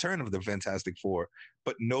inevitable return of the Fantastic Four,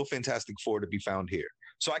 but no Fantastic Four to be found here.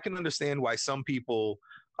 So I can understand why some people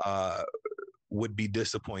would be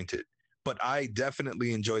disappointed. But I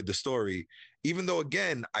definitely enjoyed the story, even though,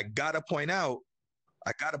 again, I gotta point out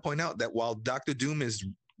that while Dr. Doom is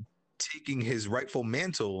taking his rightful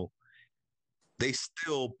mantle, they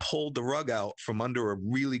still pulled the rug out from under a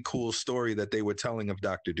really cool story that they were telling of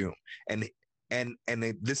Dr. Doom. And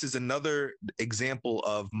this is another example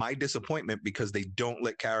of my disappointment, because they don't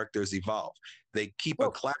let characters evolve. They keep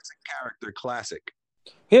a classic character classic.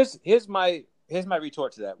 Here's my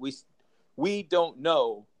retort to that. We don't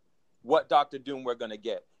know what Dr. Doom we're going to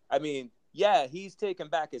get. I mean, yeah, he's taking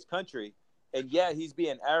back his country, and yeah, he's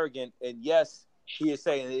being arrogant, and yes, he is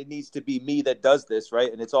saying it needs to be me that does this,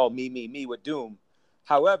 right? And it's all me with Doom.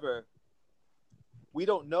 However, we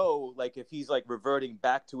don't know, like, if he's like reverting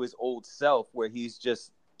back to his old self, where he's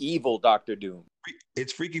just evil Doctor Doom.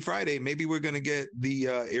 It's Freaky Friday. Maybe we're gonna get the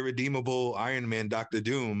irredeemable Iron Man, Doctor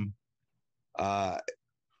Doom,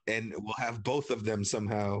 and we'll have both of them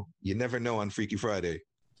somehow. You never know on Freaky Friday.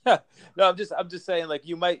 No, I'm just saying, like,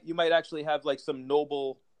 you might actually have like some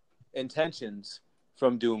noble intentions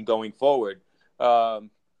from Doom going forward.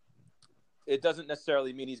 It doesn't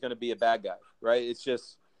necessarily mean he's going to be a bad guy, right? It's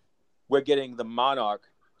just we're getting the Monarch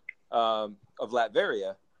of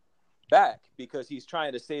Latveria back because he's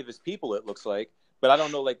trying to save his people, it looks like. But I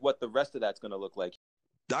don't know like what the rest of that's going to look like.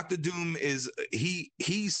 Doctor Doom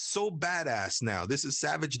he's so badass now. This is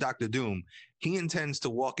Savage Doctor Doom. He intends to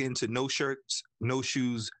walk into no shirts, no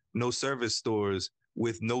shoes, no service stores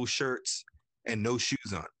with no shirts and no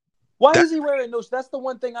shoes on. Why is he wearing no? That's the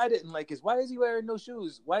one thing I didn't like is why is he wearing no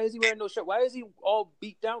shoes? Why is he wearing no shirt? Why is he all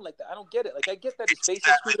beat down like that? I don't get it. Like I get that his face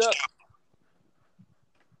is screwed up.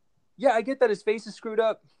 Yeah, I get that his face is screwed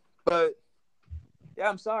up, but yeah,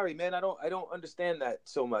 I'm sorry, man. I don't understand that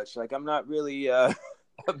so much. Like I'm not really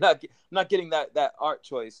I'm not getting that art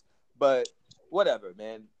choice, but whatever,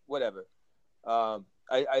 man. Whatever.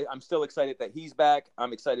 I'm still excited that he's back.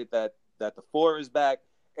 I'm excited that the Four is back.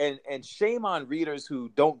 And shame on readers who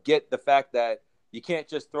don't get the fact that you can't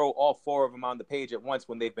just throw all four of them on the page at once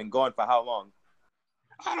when they've been gone for how long?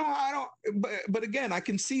 I don't, but again, I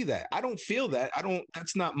can see that. I don't feel that.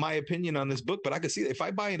 That's not my opinion on this book, but I can see that if I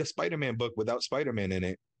buy a Spider-Man book without Spider-Man in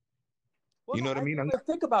it, well, you know what I mean?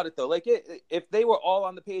 Think about it though. Like if they were all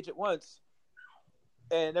on the page at once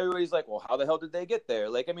and everybody's like, well, how the hell did they get there?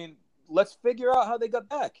 Like, I mean, let's figure out how they got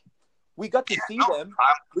back. We got to see them.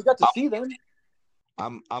 We got to see them.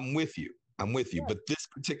 I'm with you. Yeah. But this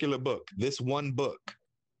particular book, this one book,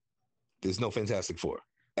 there's no Fantastic Four.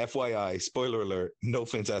 FYI, spoiler alert, no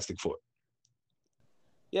Fantastic Four.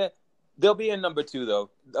 Yeah, they'll be in number 2 though.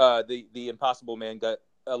 The Impossible Man got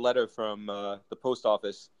a letter from the post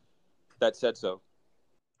office that said so.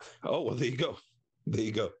 Oh well, there you go.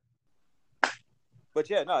 But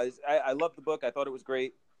yeah, no, I love the book. I thought it was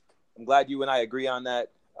great. I'm glad you and I agree on that.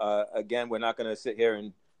 Again, we're not going to sit here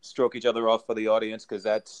and stroke each other off for the audience because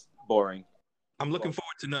that's boring. I'm looking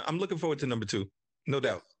forward to number 2, no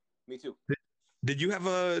doubt. Me too. Do you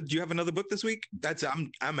have another book this week?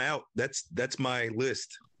 I'm out. That's my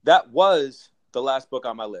list. That was the last book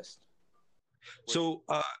on my list. So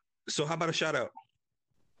how about a shout out?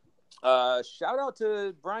 Shout out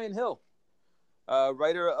to Brian Hill,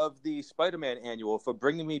 writer of the Spider-Man Annual, for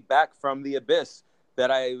bringing me back from the abyss that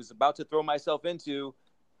I was about to throw myself into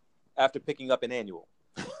after picking up an annual.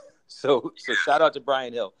 So shout out to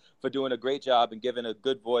Brian Hill for doing a great job and giving a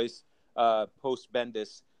good voice post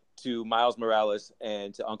Bendis to Miles Morales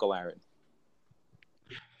and to Uncle Aaron.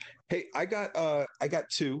 Hey, I got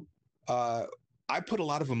 2. I put a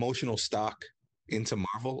lot of emotional stock into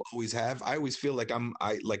Marvel. Always have. I always feel like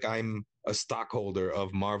I'm a stockholder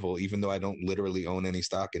of Marvel, even though I don't literally own any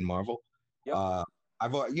stock in Marvel. Yep.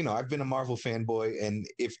 I've been a Marvel fanboy, and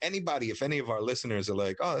if any of our listeners are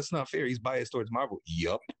like, "Oh, that's not fair. He's biased towards Marvel."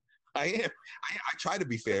 Yup, I am. I try to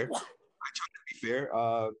be fair.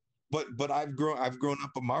 But I've grown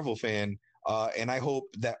up a Marvel fan, and I hope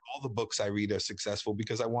that all the books I read are successful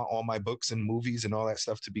because I want all my books and movies and all that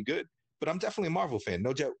stuff to be good. But I'm definitely a Marvel fan.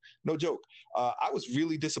 No joke. I was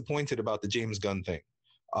really disappointed about the James Gunn thing.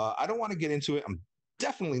 I don't want to get into it. I'm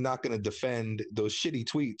definitely not going to defend those shitty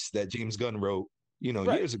tweets that James Gunn wrote,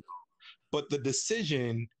 years ago. But the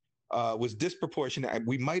decision was disproportionate.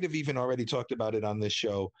 We might have even already talked about it on this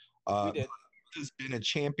show. We did. Has been a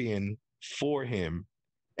champion for him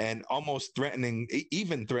and almost threatening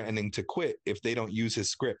to quit if they don't use his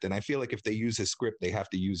script. And I feel like if they use his script, they have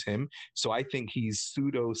to use him. So I think he's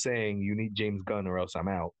pseudo saying you need James Gunn or else I'm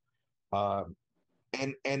out.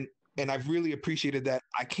 And I've really appreciated that.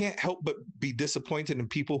 I can't help but be disappointed in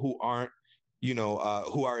people who aren't,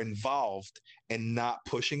 who are involved and not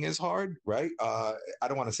pushing as hard, right? I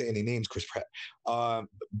don't want to say any names, Chris Pratt.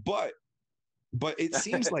 But it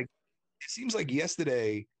seems like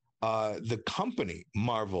yesterday, the company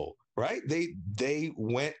Marvel, right? They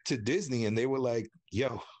went to Disney and they were like,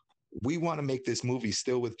 "Yo, we want to make this movie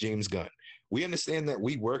still with James Gunn. We understand that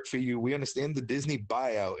we work for you. We understand the Disney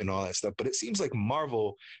buyout and all that stuff." But it seems like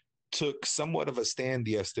Marvel took somewhat of a stand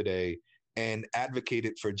yesterday and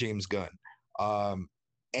advocated for James Gunn.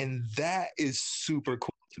 And that is super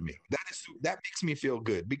cool to me. That makes me feel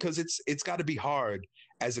good because it's got to be hard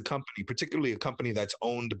as a company, particularly a company that's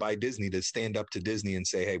owned by Disney, to stand up to Disney and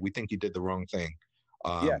say, "Hey, we think you did the wrong thing.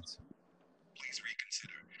 Yes. Please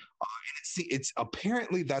reconsider." And it's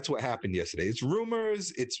apparently that's what happened yesterday. It's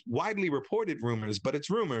rumors. It's widely reported rumors, but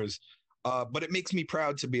it's rumors. But it makes me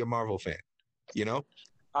proud to be a Marvel fan.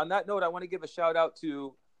 On that note, I want to give a shout out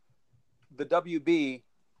to the WB,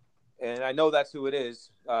 and I know that's who it is.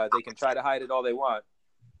 They can try to hide it all they want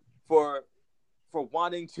for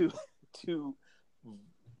wanting to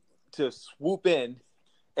to swoop in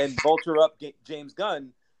and vulture up James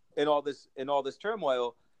Gunn in all this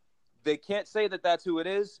turmoil. They can't say that that's who it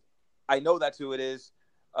is. I know that's who it is,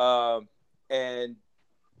 and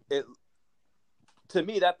it to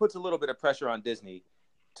me that puts a little bit of pressure on Disney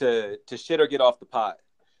to shit or get off the pot.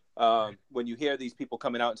 When you hear these people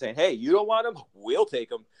coming out and saying, "Hey, you don't want him? We'll take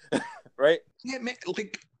him," right? Yeah, man.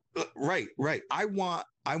 Like, right. I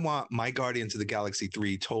want my Guardians of the Galaxy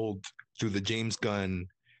 3 told through the James Gunn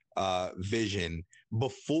vision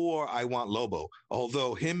before I want Lobo.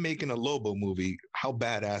 Although him making a Lobo movie, how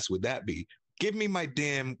badass would that be? Give me my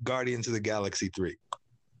damn Guardians of the Galaxy 3.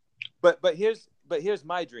 But here's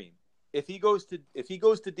my dream. If he goes to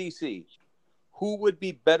DC, who would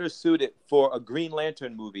be better suited for a Green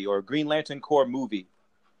Lantern movie or a Green Lantern Corps movie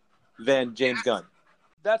than James Gunn?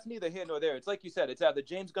 That's neither here nor there. It's like you said. It's either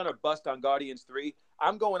James Gunn or bust on Guardians 3.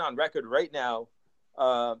 I'm going on record right now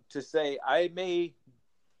to say I may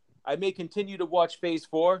continue to watch Phase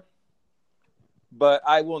 4, but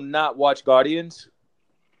I will not watch Guardians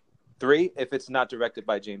 3 if it's not directed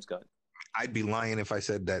by James Gunn. I'd be lying if I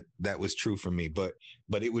said that was true for me, but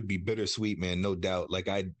it would be bittersweet, man, no doubt. Like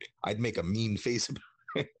I'd make a mean face about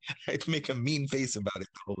it. I'd make a mean face about it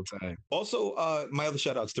the whole time. Also, my other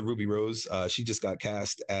shout outs to Ruby Rose. She just got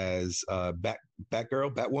cast as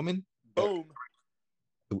Batwoman. Boom.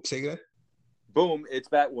 Say that? Boom, it's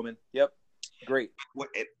Batwoman. Yep. Great.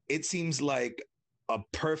 It seems like a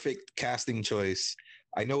perfect casting choice.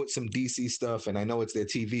 I know it's some DC stuff and I know it's their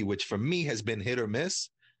TV, which for me has been hit or miss.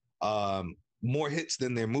 More hits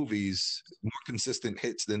than their movies, more consistent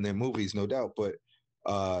hits than their movies, no doubt. But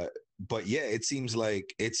yeah, it seems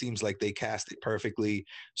like they cast it perfectly.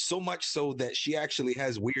 So much so that she actually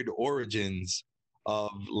has weird origins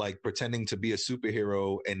of like pretending to be a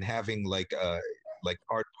superhero and having like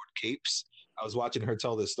cardboard capes. I was watching her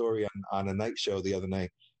tell this story on a night show the other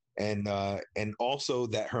night. And also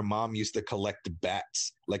that her mom used to collect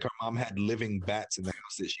bats. Like her mom had living bats in the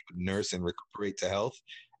house that she would nurse and recuperate to health.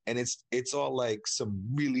 And it's all like some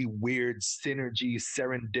really weird synergy,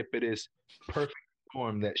 serendipitous, perfect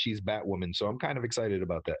form that she's Batwoman. So I'm kind of excited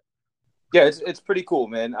about that. Yeah, it's pretty cool,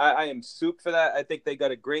 man. I am soup for that. I think they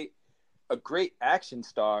got a great action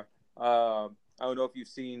star. I don't know if you've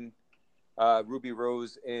seen Ruby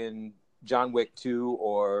Rose in John Wick 2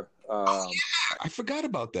 or I forgot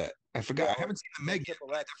about that. I forgot. I haven't seen the Meg yet, but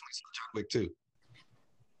I definitely saw John Wick 2.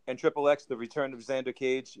 And Triple X, The Return of Xander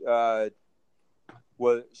Cage.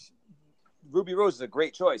 Ruby Rose is a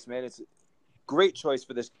great choice, man. It's a great choice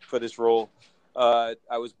for this role. I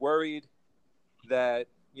was worried that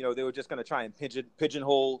they were just going to try and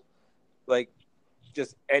pigeonhole like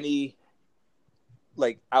just any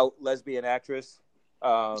like out lesbian actress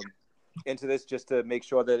into this just to make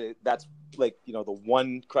sure that that's like the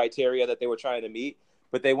one criteria that they were trying to meet.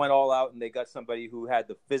 But they went all out and they got somebody who had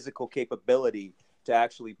the physical capability to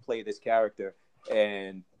actually play this character,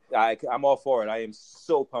 and I'm all for it. I am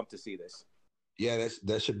so pumped to see this. Yeah,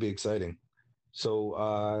 that should be exciting.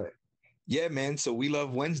 So, yeah, man. So we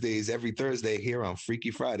love Wednesdays every Thursday here on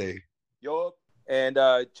Freaky Friday. Yup. And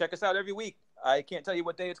check us out every week. I can't tell you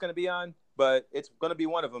what day it's going to be on, but it's going to be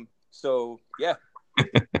one of them. So, yeah.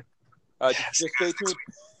 Just stay tuned.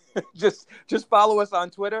 just follow us on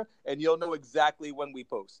Twitter, and you'll know exactly when we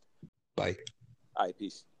post. Bye. All right,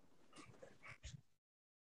 peace.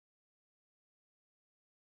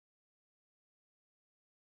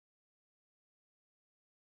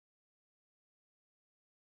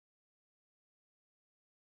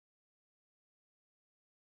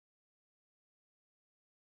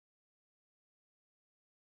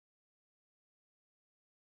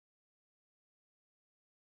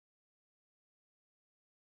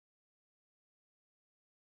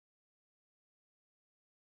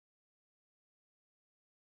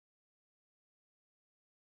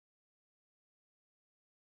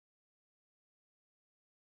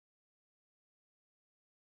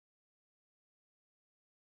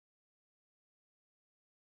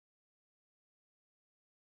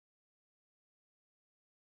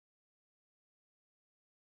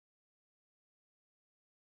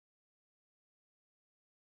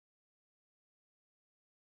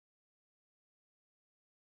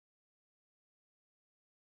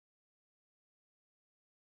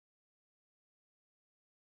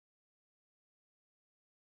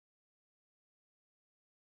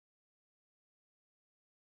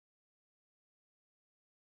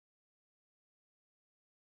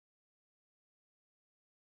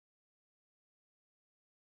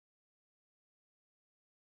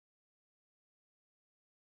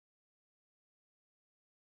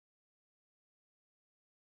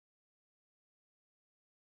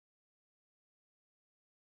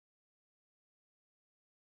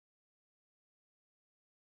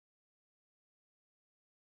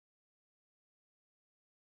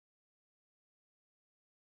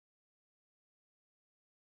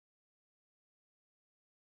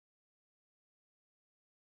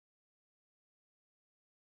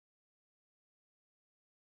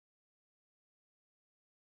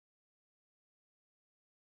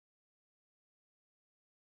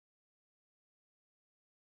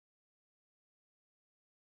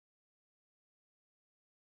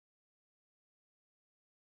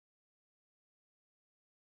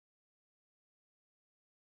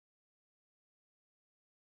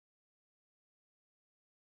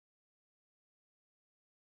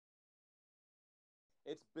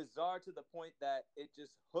 it's bizarre to the point that it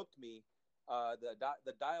just hooked me.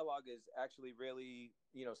 The dialogue is actually really,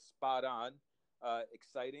 spot on,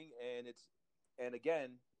 exciting, and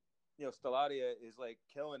again, Stelladia is like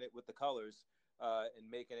killing it with the colors, and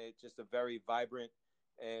making it just a very vibrant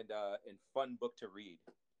and fun book to read.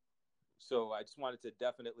 So I just wanted to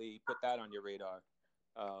definitely put that on your radar.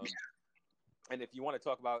 And if you want to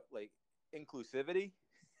talk about like inclusivity,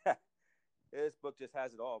 this book just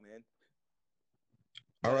has it all, man.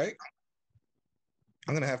 All right.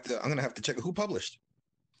 I'm gonna have to check it. Who published?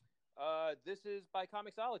 This is by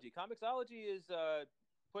Comixology. Comixology is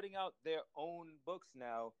putting out their own books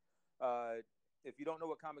now. If you don't know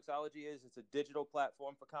what Comixology is, it's a digital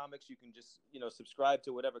platform for comics. You can just subscribe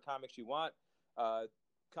to whatever comics you want.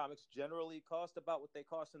 Comics generally cost about what they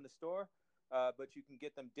cost in the store, but you can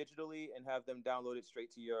get them digitally and have them downloaded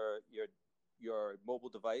straight to your mobile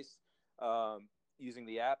device, using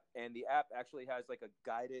the app. And the app actually has like a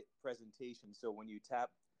guided presentation. So when you tap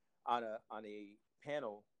on a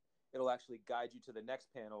panel, it'll actually guide you to the next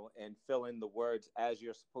panel and fill in the words as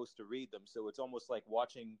you're supposed to read them. So it's almost like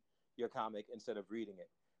watching your comic instead of reading it.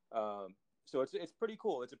 So it's pretty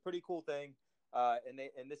cool. It's a pretty cool thing. And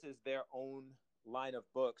this is their own line of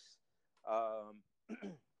books,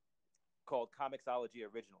 called Comixology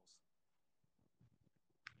Originals.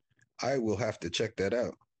 I will have to check that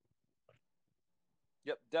out.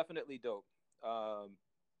 Yep, definitely dope.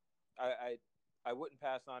 I wouldn't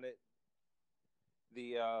pass on it.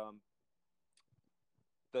 The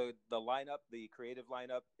lineup, the creative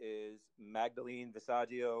lineup, is Magdalene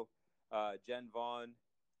Visaggio, Jen Vaughn,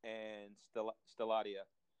 and Stelladia.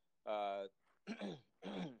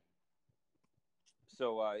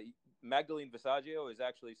 So Magdalene Visaggio is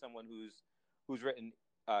actually someone who's written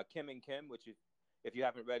Kim and Kim, which if you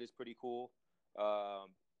haven't read is pretty cool.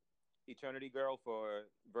 Eternity Girl for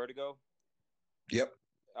Vertigo. Yep.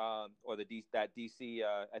 Or that DC.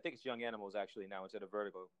 I think it's Young Animals actually now instead of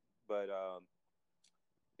Vertigo, but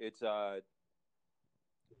it's the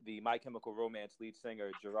My Chemical Romance lead singer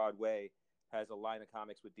Gerard Way has a line of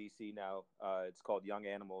comics with DC now. It's called Young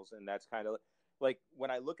Animals, and that's kind of like, when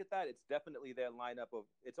I look at that, it's definitely their lineup of.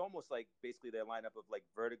 It's almost like basically their lineup of like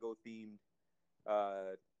Vertigo themed,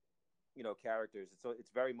 characters. It's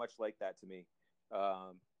very much like that to me.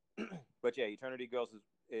 But yeah, Eternity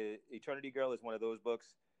Girl is one of those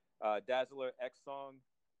books. Dazzler, X Song,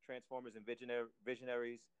 Transformers and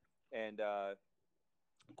Visionaries, and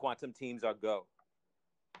Quantum Teens Are Go.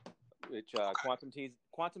 Which Quantum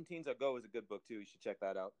Teens Are Go is a good book too. You should check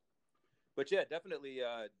that out. But yeah, definitely,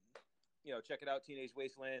 check it out. Teenage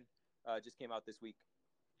Wasteland just came out this week.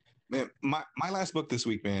 Man, my last book this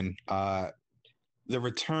week, man. The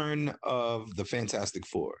Return of the Fantastic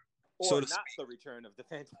Four. Or not the Return of the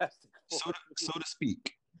Fantastic Four. So to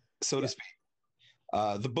speak.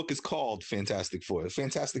 The book is called Fantastic Four.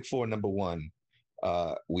 Fantastic Four #1,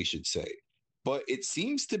 we should say. But it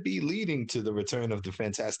seems to be leading to the Return of the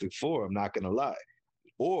Fantastic Four, I'm not going to lie,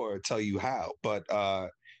 or tell you how. But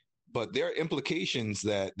there are implications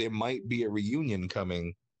that there might be a reunion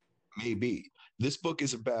coming, maybe. This book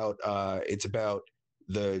is about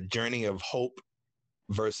the journey of hope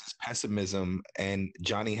versus pessimism, and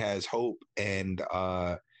Johnny has hope, and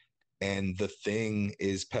the Thing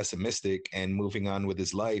is pessimistic and moving on with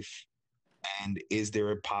his life. And is there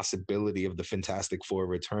a possibility of the Fantastic Four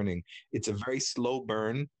returning? It's a very slow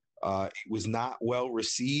burn. It was not well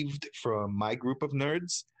received from my group of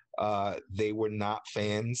nerds. They were not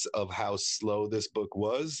fans of how slow this book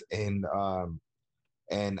was, and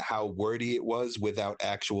how wordy it was without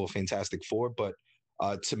actual Fantastic Four. But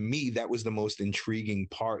to me, that was the most intriguing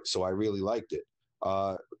part. So I really liked it.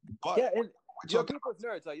 But yeah, and your group of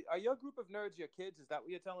nerds, are your group of nerds your kids? Is that what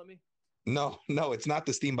you're telling me? No, it's not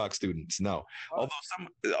the Steambox students. No,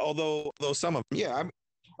 although some of them, yeah.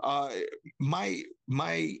 My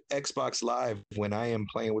Xbox Live, when I am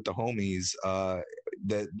playing with the homies,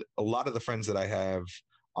 that a lot of the friends that I have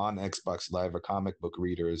on Xbox Live are comic book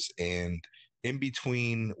readers, and in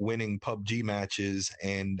between winning PUBG matches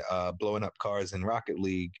and blowing up cars in Rocket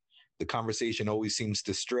League, the conversation always seems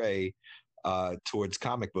to stray towards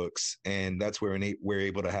comic books, and that's where we're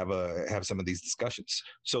able to have some of these discussions.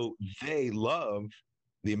 So they love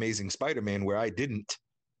the Amazing Spider-Man where I didn't,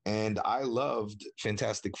 and I loved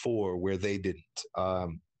Fantastic Four where they didn't.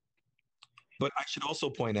 But I should also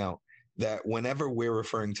point out that whenever we're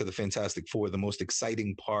referring to the Fantastic Four, the most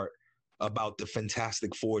exciting part about the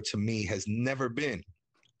Fantastic Four to me has never been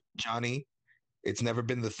Johnny. It's never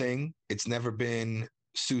been the Thing. It's never been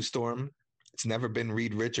Sue Storm. It's never been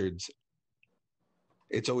Reed Richards.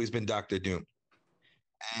 It's always been Dr. Doom.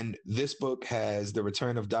 And this book has the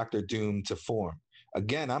return of Dr. Doom to form.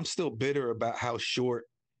 again, I'm still bitter about how short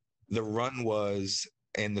the run was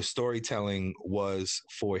and the storytelling was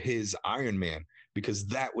for his Iron Man, because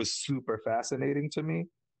that was super fascinating to me.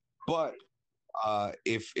 But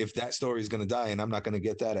if that story is going to die and I'm not going to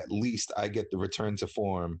get that, at least I get the return to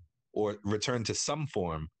form, or return to some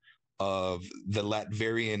form, of the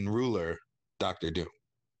Latvian ruler, Doctor Doom.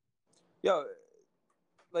 Yo,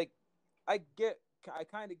 like I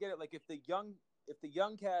kind of get it. Like if the young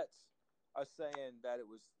cats are saying that it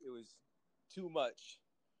was too much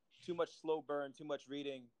slow burn, too much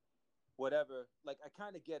reading, whatever. Like I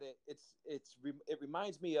kind of get it. It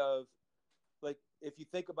reminds me of, like, if you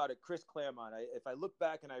think about it, Chris Claremont. If I look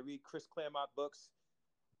back and I read Chris Claremont books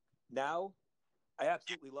now, I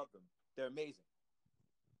absolutely love them. They're amazing.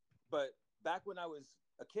 But back when I was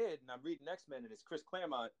a kid and I'm reading X-Men and it's Chris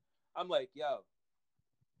Claremont, I'm like, yo,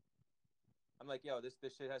 this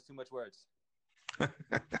shit has too much words. This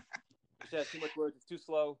shit has too much words. It's too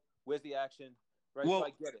slow. Where's the action? Right. Well, so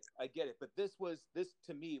I get it. But this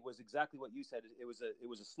to me was exactly what you said. It was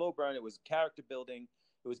a slow burn. It was character building.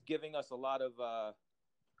 It was giving us a lot of the,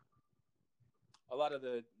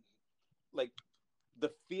 like,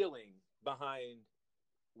 the feeling behind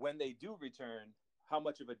when they do return, how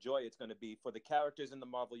much of a joy it's going to be for the characters in the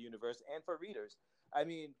Marvel universe and for readers. I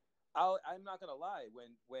mean, I'm not going to lie.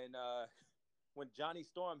 When Johnny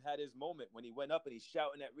Storm had his moment, when he went up and he's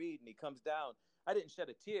shouting at Reed and he comes down, I didn't shed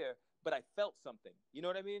a tear, but I felt something. You know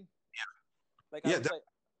what I mean? Yeah. Like, I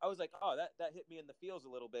was like, oh, that hit me in the feels a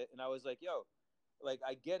little bit. And I was like, yo, like,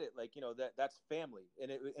 I get it. Like, that's family,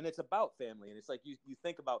 and it's about family. And it's like, you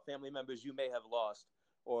think about family members you may have lost,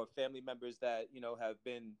 or family members that, have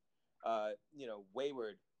been,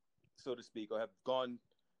 wayward, so to speak, or have gone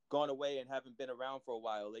away and haven't been around for a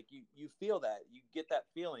while. Like, you feel that, you get that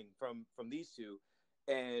feeling from these two.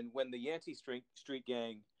 And when the Yancey Street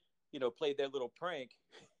Gang, played their little prank,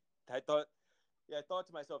 I thought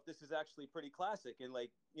to myself, this is actually pretty classic. And,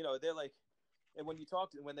 like, they're like, and when they're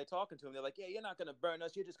talking to him, they're like, yeah, you're not going to burn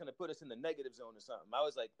us. You're just going to put us in the negative zone or something. I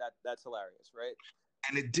was like, that's hilarious. Right.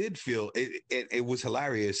 And it did feel, it was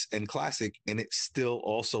hilarious and classic. And it still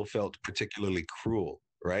also felt particularly cruel.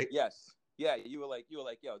 Right. Yes. Yeah. You were like, yo,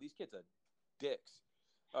 these kids are dicks.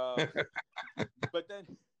 But then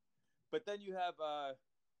you have,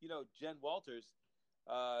 Jen Walters,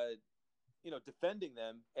 defending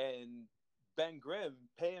them, and Ben Grimm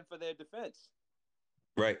paying for their defense.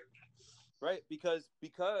 Right. Right. Because,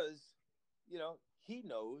 he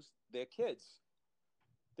knows they're kids.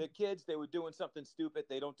 They're kids. They were doing something stupid.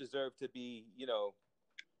 They don't deserve to be,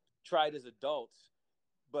 tried as adults,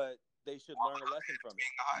 but they should learn a lesson from it.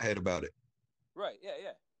 Hothead about it. Right. Yeah.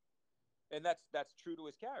 Yeah. And that's true to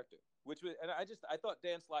his character, I thought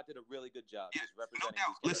Dan Slott did a really good job just representing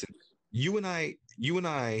these characters. Listen, you and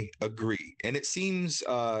I agree. And it seems,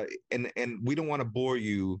 and we don't want to bore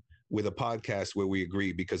you with a podcast where we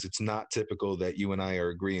agree, because it's not typical that you and I are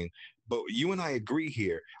agreeing, but you and I agree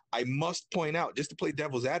here. I must point out, just to play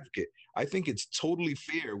devil's advocate, I think it's totally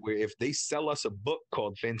fair where if they sell us a book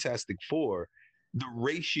called Fantastic Four, the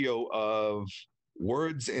ratio of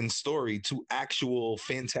words and story to actual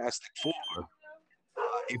Fantastic Four.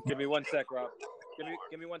 Give me 1 sec, Rob.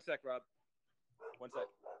 Give me 1 sec, Rob. 1 sec.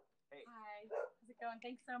 Hey. Hi. How's it going?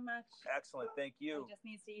 Thanks so much. Excellent. Thank you. I just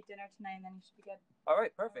needs to eat dinner tonight, and then you should be good. All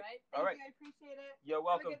right. Perfect. All right. Thank you. I appreciate it. You're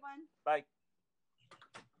welcome. Have a good one. Bye.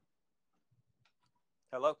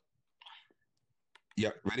 Hello.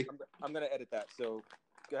 Yeah. Ready? I'm gonna edit that. So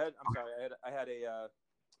go ahead. I'm sorry. I had a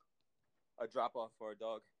drop off for a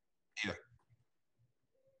dog. Yeah.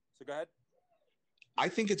 So go ahead. I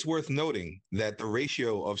think it's worth noting that the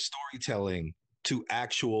ratio of storytelling to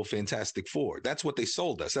actual Fantastic Four, that's what they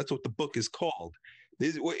sold us. That's what the book is called.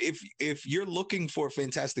 If you're looking for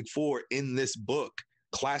Fantastic Four in this book,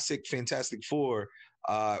 classic Fantastic Four,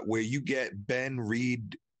 where you get Ben,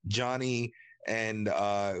 Reed, Johnny, and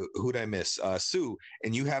who'd I miss? Sue,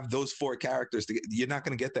 and you have those four characters, you're not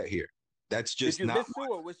going to get that here. That's just Did you not. miss Sue,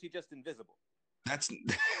 or was she just invisible? That's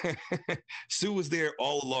Sue was there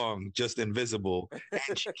all along, just invisible,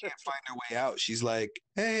 and she can't find her way out. She's like,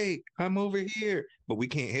 "Hey, I'm over here," but we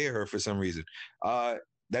can't hear her for some reason.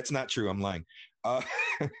 That's not true. I'm lying. I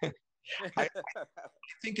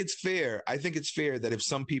think it's fair. I think it's fair that if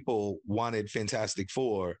some people wanted Fantastic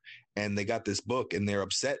Four and they got this book and they're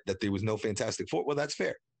upset that there was no Fantastic Four, well, that's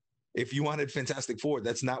fair. If you wanted Fantastic Four,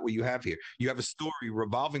 that's not what you have here. You have a story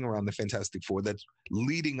revolving around the Fantastic Four that's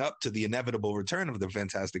leading up to the inevitable return of the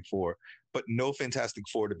Fantastic Four, but no Fantastic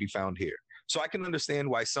Four to be found here. So I can understand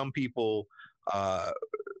why some people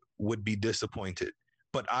would be disappointed.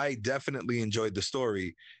 But I definitely enjoyed the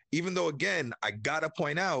story, even though, again, I got to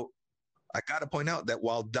point out, I got to point out that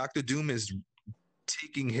while Doctor Doom is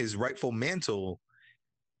taking his rightful mantle,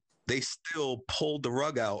 they still pulled the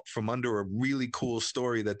rug out from under a really cool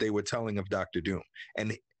story that they were telling of Doctor Doom.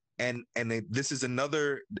 This is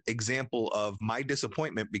another example of my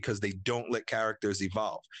disappointment because they don't let characters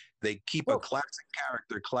evolve. They keep a classic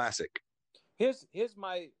character classic. Here's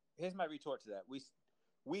my retort to that.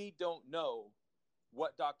 We don't know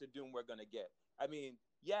what Doctor Doom we're gonna get. I mean,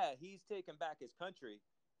 yeah, he's taking back his country,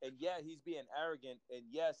 and yeah, he's being arrogant, and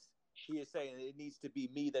yes, he is saying it needs to be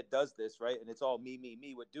me that does this, right? And it's all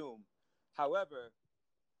me with Doom. However,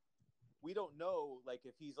 we don't know like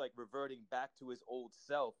if he's like reverting back to his old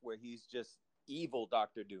self where he's just evil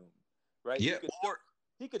Doctor Doom, right? Yeah,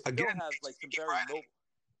 he could still have like some very noble.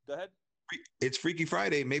 Go ahead. It's Freaky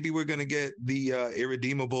Friday. Maybe we're gonna get the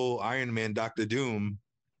irredeemable Iron Man Doctor Doom,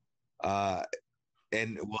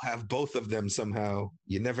 and we'll have both of them somehow.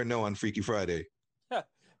 You never know on Freaky Friday.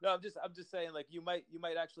 No, I'm just saying like you might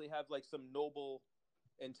actually have like some noble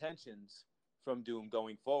intentions from Doom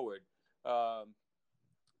going forward.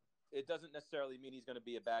 It doesn't necessarily mean he's going to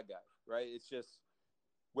be a bad guy, right? It's just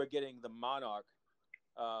we're getting the monarch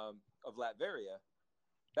of Latveria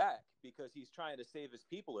back because he's trying to save his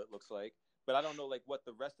people. It looks like, but I don't know like what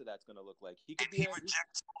the rest of that's going to look like. He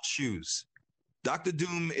rejects shoes. Dr.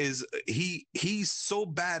 Doom he's so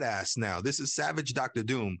badass now. This is Savage Dr.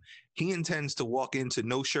 Doom. He intends to walk into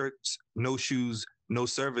no shirts, no shoes, no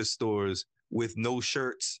service stores with no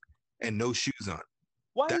shirts and no shoes on.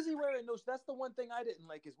 Why is he wearing no? That's the one thing I didn't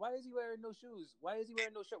like. Is why is he wearing no shoes? Why is he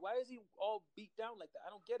wearing no shirt? Why is he all beat down like that? I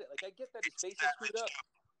don't get it. Like I get that his face is screwed up.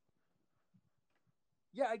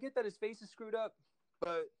 Yeah, I get that his face is screwed up,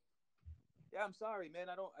 but yeah, I'm sorry, man.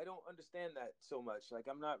 I don't understand that so much. Like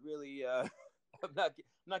I'm not really, I'm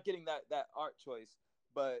not getting that art choice.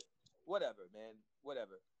 But whatever, man.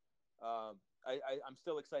 Whatever. I'm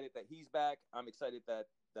still excited that he's back. I'm excited that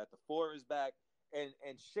the Four is back.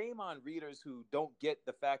 And shame on readers who don't get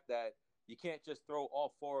the fact that you can't just throw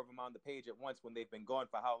all four of them on the page at once when they've been gone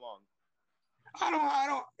for how long? I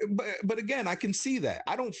don't, but again, I can see that.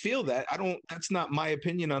 I don't feel that. That's not my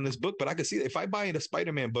opinion on this book, but I can see that if I buy a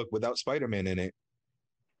Spider-Man book without Spider-Man in it,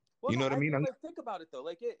 well, you know what I mean? Like, think about it though.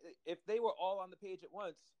 Like if they were all on the page at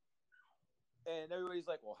once and everybody's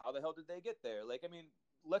like, well, how the hell did they get there? Like, I mean,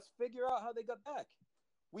 let's figure out how they got back.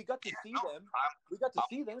 We got to see them. We got to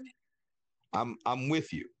see them. I'm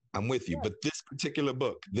with you. Yeah. But this particular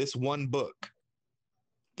book, this one book,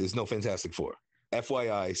 there's no Fantastic Four.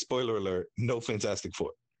 FYI, spoiler alert, no Fantastic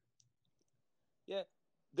Four. Yeah,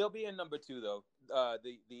 they'll be in number 2 though.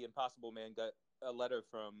 The Impossible Man got a letter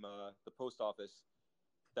from the post office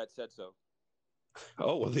that said so.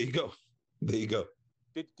 Oh well, there you go.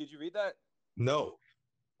 Did you read that? No.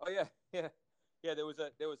 Oh yeah. There was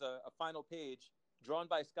a final page drawn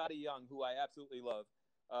by Scotty Young, who I absolutely love.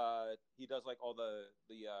 He does like all the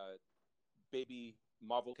baby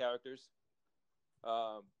Marvel characters,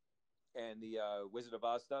 and the Wizard of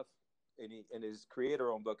Oz stuff. And his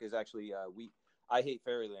creator-owned book is actually I Hate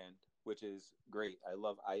Fairyland, which is great. I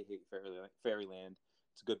love I Hate Fairyland.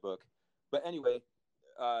 It's a good book. But anyway,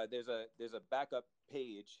 there's a backup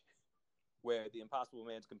page where the Impossible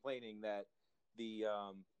Man's complaining that the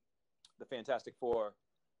Fantastic Four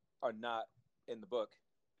are not in the book.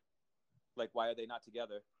 Like, why are they not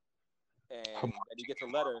together? And he gets a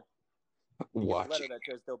letter. That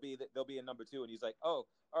says they'll be in number 2, and he's like, "Oh,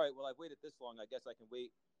 all right. Well, I've waited this long. I guess I can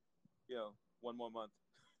wait, 1 more month."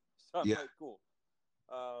 So I'm like, "Cool."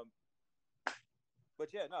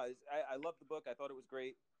 But yeah, no, I love the book. I thought it was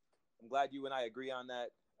great. I'm glad you and I agree on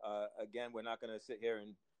that. Again, we're not going to sit here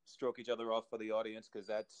and stroke each other off for the audience because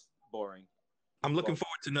that's boring. I'm looking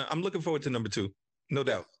forward to number 2, no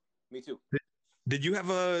doubt. Me too. Do you have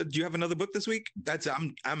another book this week?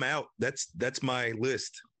 I'm out. That's my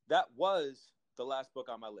list. That was the last book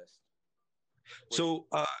on my list. So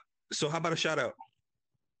how about a shout out?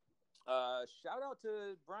 Shout out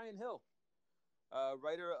to Brian Hill,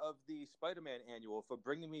 writer of the Spider-Man Annual, for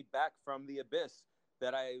bringing me back from the abyss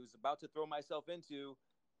that I was about to throw myself into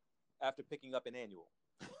after picking up an annual.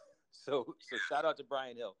 So shout out to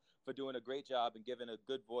Brian Hill for doing a great job and giving a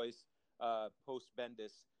good voice post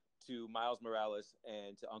Bendis to Miles Morales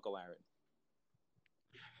and to Uncle Aaron.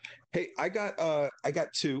 Hey, I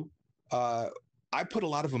got 2. I put a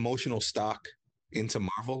lot of emotional stock into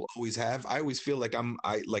Marvel. Always have. I always feel like I'm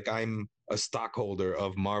a stockholder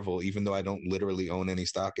of Marvel, even though I don't literally own any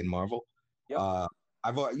stock in Marvel. Yep.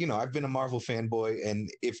 I've been a Marvel fanboy,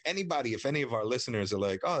 and if any of our listeners are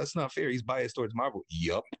like, "Oh, that's not fair, he's biased towards Marvel,"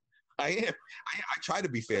 yup, I am. I try to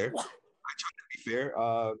be fair.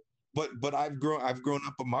 But I've grown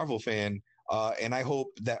up a Marvel fan. And I hope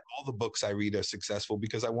that all the books I read are successful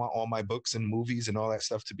because I want all my books and movies and all that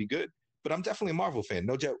stuff to be good. But I'm definitely a Marvel fan.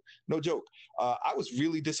 No joke. No joke. I was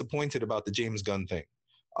really disappointed about the James Gunn thing.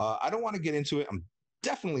 I don't want to get into it. I'm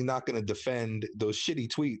definitely not going to defend those shitty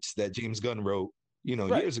tweets that James Gunn wrote,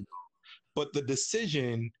 Right. years ago. But the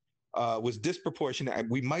decision was disproportionate.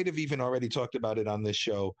 We might have even already talked about it on this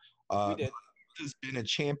show. We did. Has been a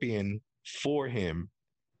champion for him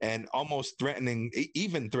and almost threatening,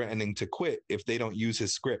 even threatening to quit if they don't use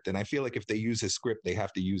his script. And I feel like if they use his script, they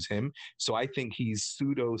have to use him. So I think he's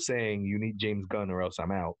pseudo saying you need James Gunn or else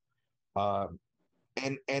I'm out. Uh,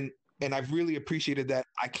 and I've really appreciated that.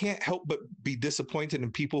 I can't help but be disappointed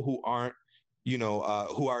in people who aren't,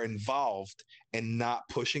 who are involved and not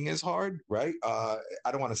pushing as hard, right? I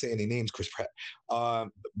don't want to say any names, Chris Pratt,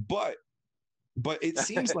 but it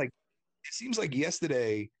seems like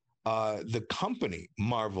yesterday, the company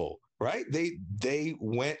Marvel, right? They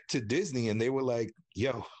went to Disney and they were like,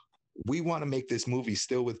 "Yo, we want to make this movie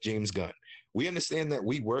still with James Gunn. We understand that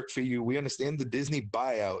we work for you. We understand the Disney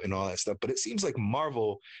buyout and all that stuff, but it seems like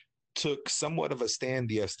Marvel took somewhat of a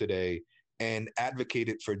stand yesterday and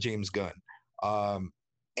advocated for James Gunn."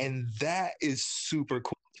 And that is super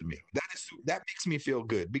cool to me. That makes me feel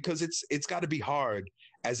good because it's got to be hard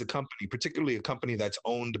as a company, particularly a company that's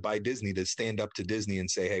owned by Disney, to stand up to Disney and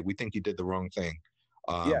say, "Hey, we think you did the wrong thing.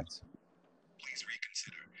 Yes. Please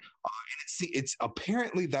reconsider." It's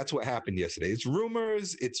apparently that's what happened yesterday. It's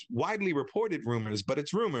rumors. It's widely reported rumors, but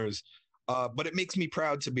it's rumors. But it makes me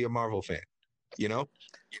proud to be a Marvel fan. On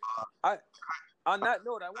that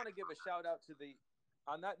note, I want to give a shout out to the.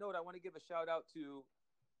 On that note, I want to give a shout out to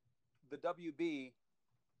the WB,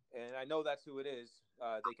 and I know that's who it is.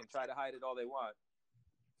 They can try to hide it all they want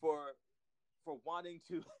for wanting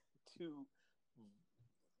to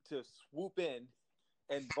swoop in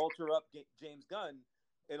and vulture up James Gunn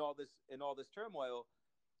in all this turmoil.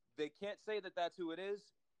 They can't say that that's who it is.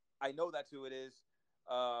 I know that's who it is,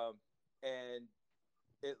 and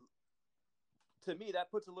it, to me, that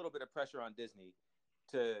puts a little bit of pressure on Disney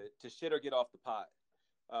to shit or get off the pot.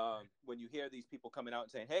 When you hear these people coming out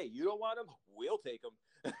and saying, "Hey, you don't want them? We'll take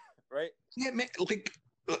them," right? Yeah, man.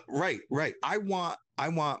 Right. I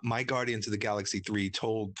want my Guardians of the Galaxy 3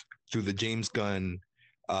 told through the James Gunn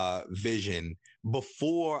vision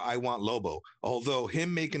before I want Lobo. Although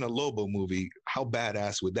him making a Lobo movie, how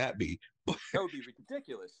badass would that be? That would be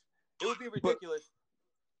ridiculous. It would be ridiculous.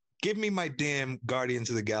 Give me my damn Guardians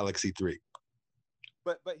of the Galaxy 3.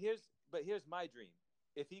 But here's my dream.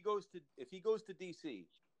 If he goes to DC,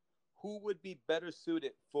 who would be better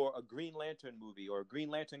suited for a Green Lantern movie or a Green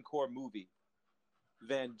Lantern Corps movie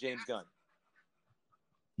than James Gunn?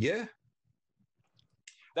 Yeah.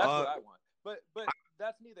 That's what I want. But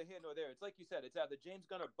that's neither here nor there. It's like you said, it's either James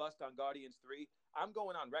Gunn or bust on Guardians 3. I'm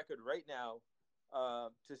going on record right now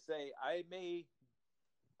to say I may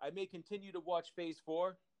continue to watch Phase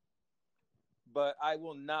 4, but I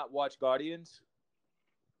will not watch Guardians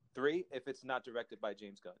 3 if it's not directed by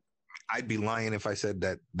James Gunn. I'd be lying if I said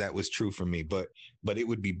that was true for me, but it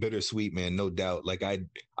would be bittersweet, man, no doubt. Like I'd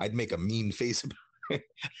make a mean face about it.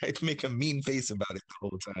 I'd make a mean face about it the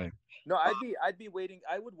whole time. No, I'd be waiting.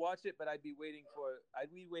 I would watch it, but I'd be waiting for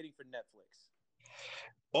Netflix.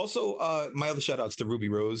 Also, my other shout outs to Ruby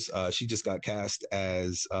Rose. She just got cast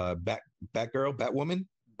as Batwoman.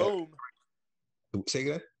 Boom. Say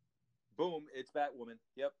that? Boom, it's Batwoman.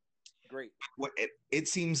 Yep. Great. It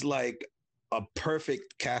seems like a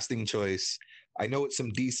perfect casting choice. I know it's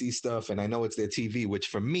some DC stuff and I know it's their TV, which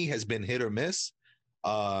for me has been hit or miss.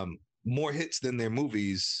 More hits than their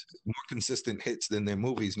movies, more consistent hits than their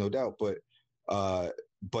movies, no doubt. But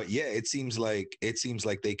yeah, it seems like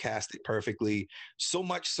they cast it perfectly. So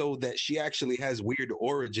much so that she actually has weird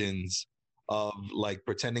origins of like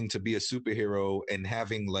pretending to be a superhero and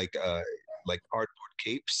having like cardboard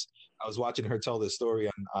capes. I was watching her tell this story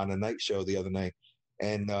on a night show the other night.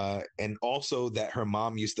 And also that her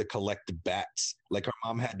mom used to collect bats. Like her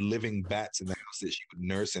mom had living bats in the house that she would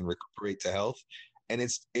nurse and recuperate to health. And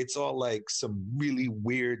it's all like some really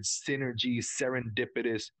weird synergy,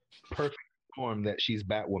 serendipitous, perfect form that she's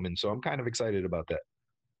Batwoman. So I'm kind of excited about that.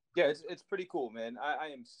 Yeah, it's pretty cool, man. I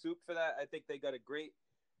am soup for that. I think they got a great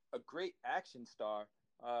action star.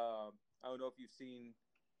 I don't know if you've seen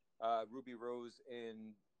Ruby Rose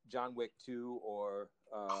in John Wick 2 or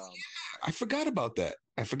I forgot about that.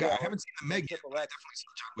 I forgot. Yeah, I haven't seen the Meg yet. Triple X. I definitely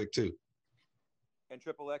saw John Wick 2. And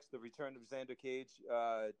Triple X, The Return of Xander Cage,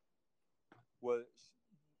 was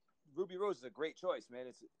Ruby Rose is a great choice, man.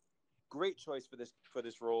 It's a great choice for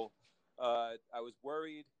this role. I was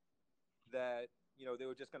worried that they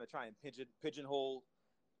were just going to try and pigeonhole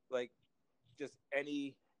like just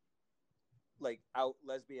any like out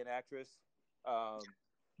lesbian actress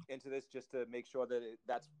into this just to make sure that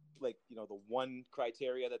that's like, you know, the one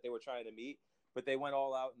criteria that they were trying to meet. But they went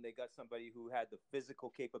all out and they got somebody who had the physical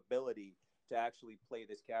capability to actually play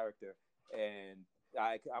this character, and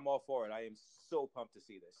I'm all for it. I am so pumped to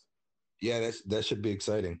see this. Yeah, that should be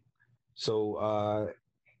exciting. So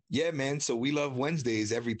yeah, man. So we love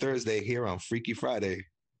Wednesdays every Thursday here on Freaky Friday.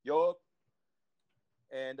 Yo,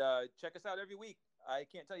 and check us out every week. I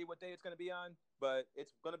can't tell you what day it's going to be on, but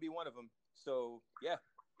it's going to be one of them. So yeah,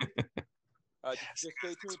 just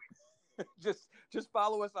stay tuned. just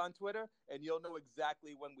follow us on Twitter, and you'll know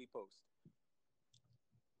exactly when we post.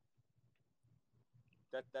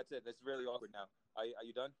 That's it. That's really awkward now. Are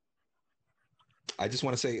you done? I just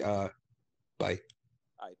want to say bye.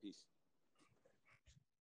 All right, peace.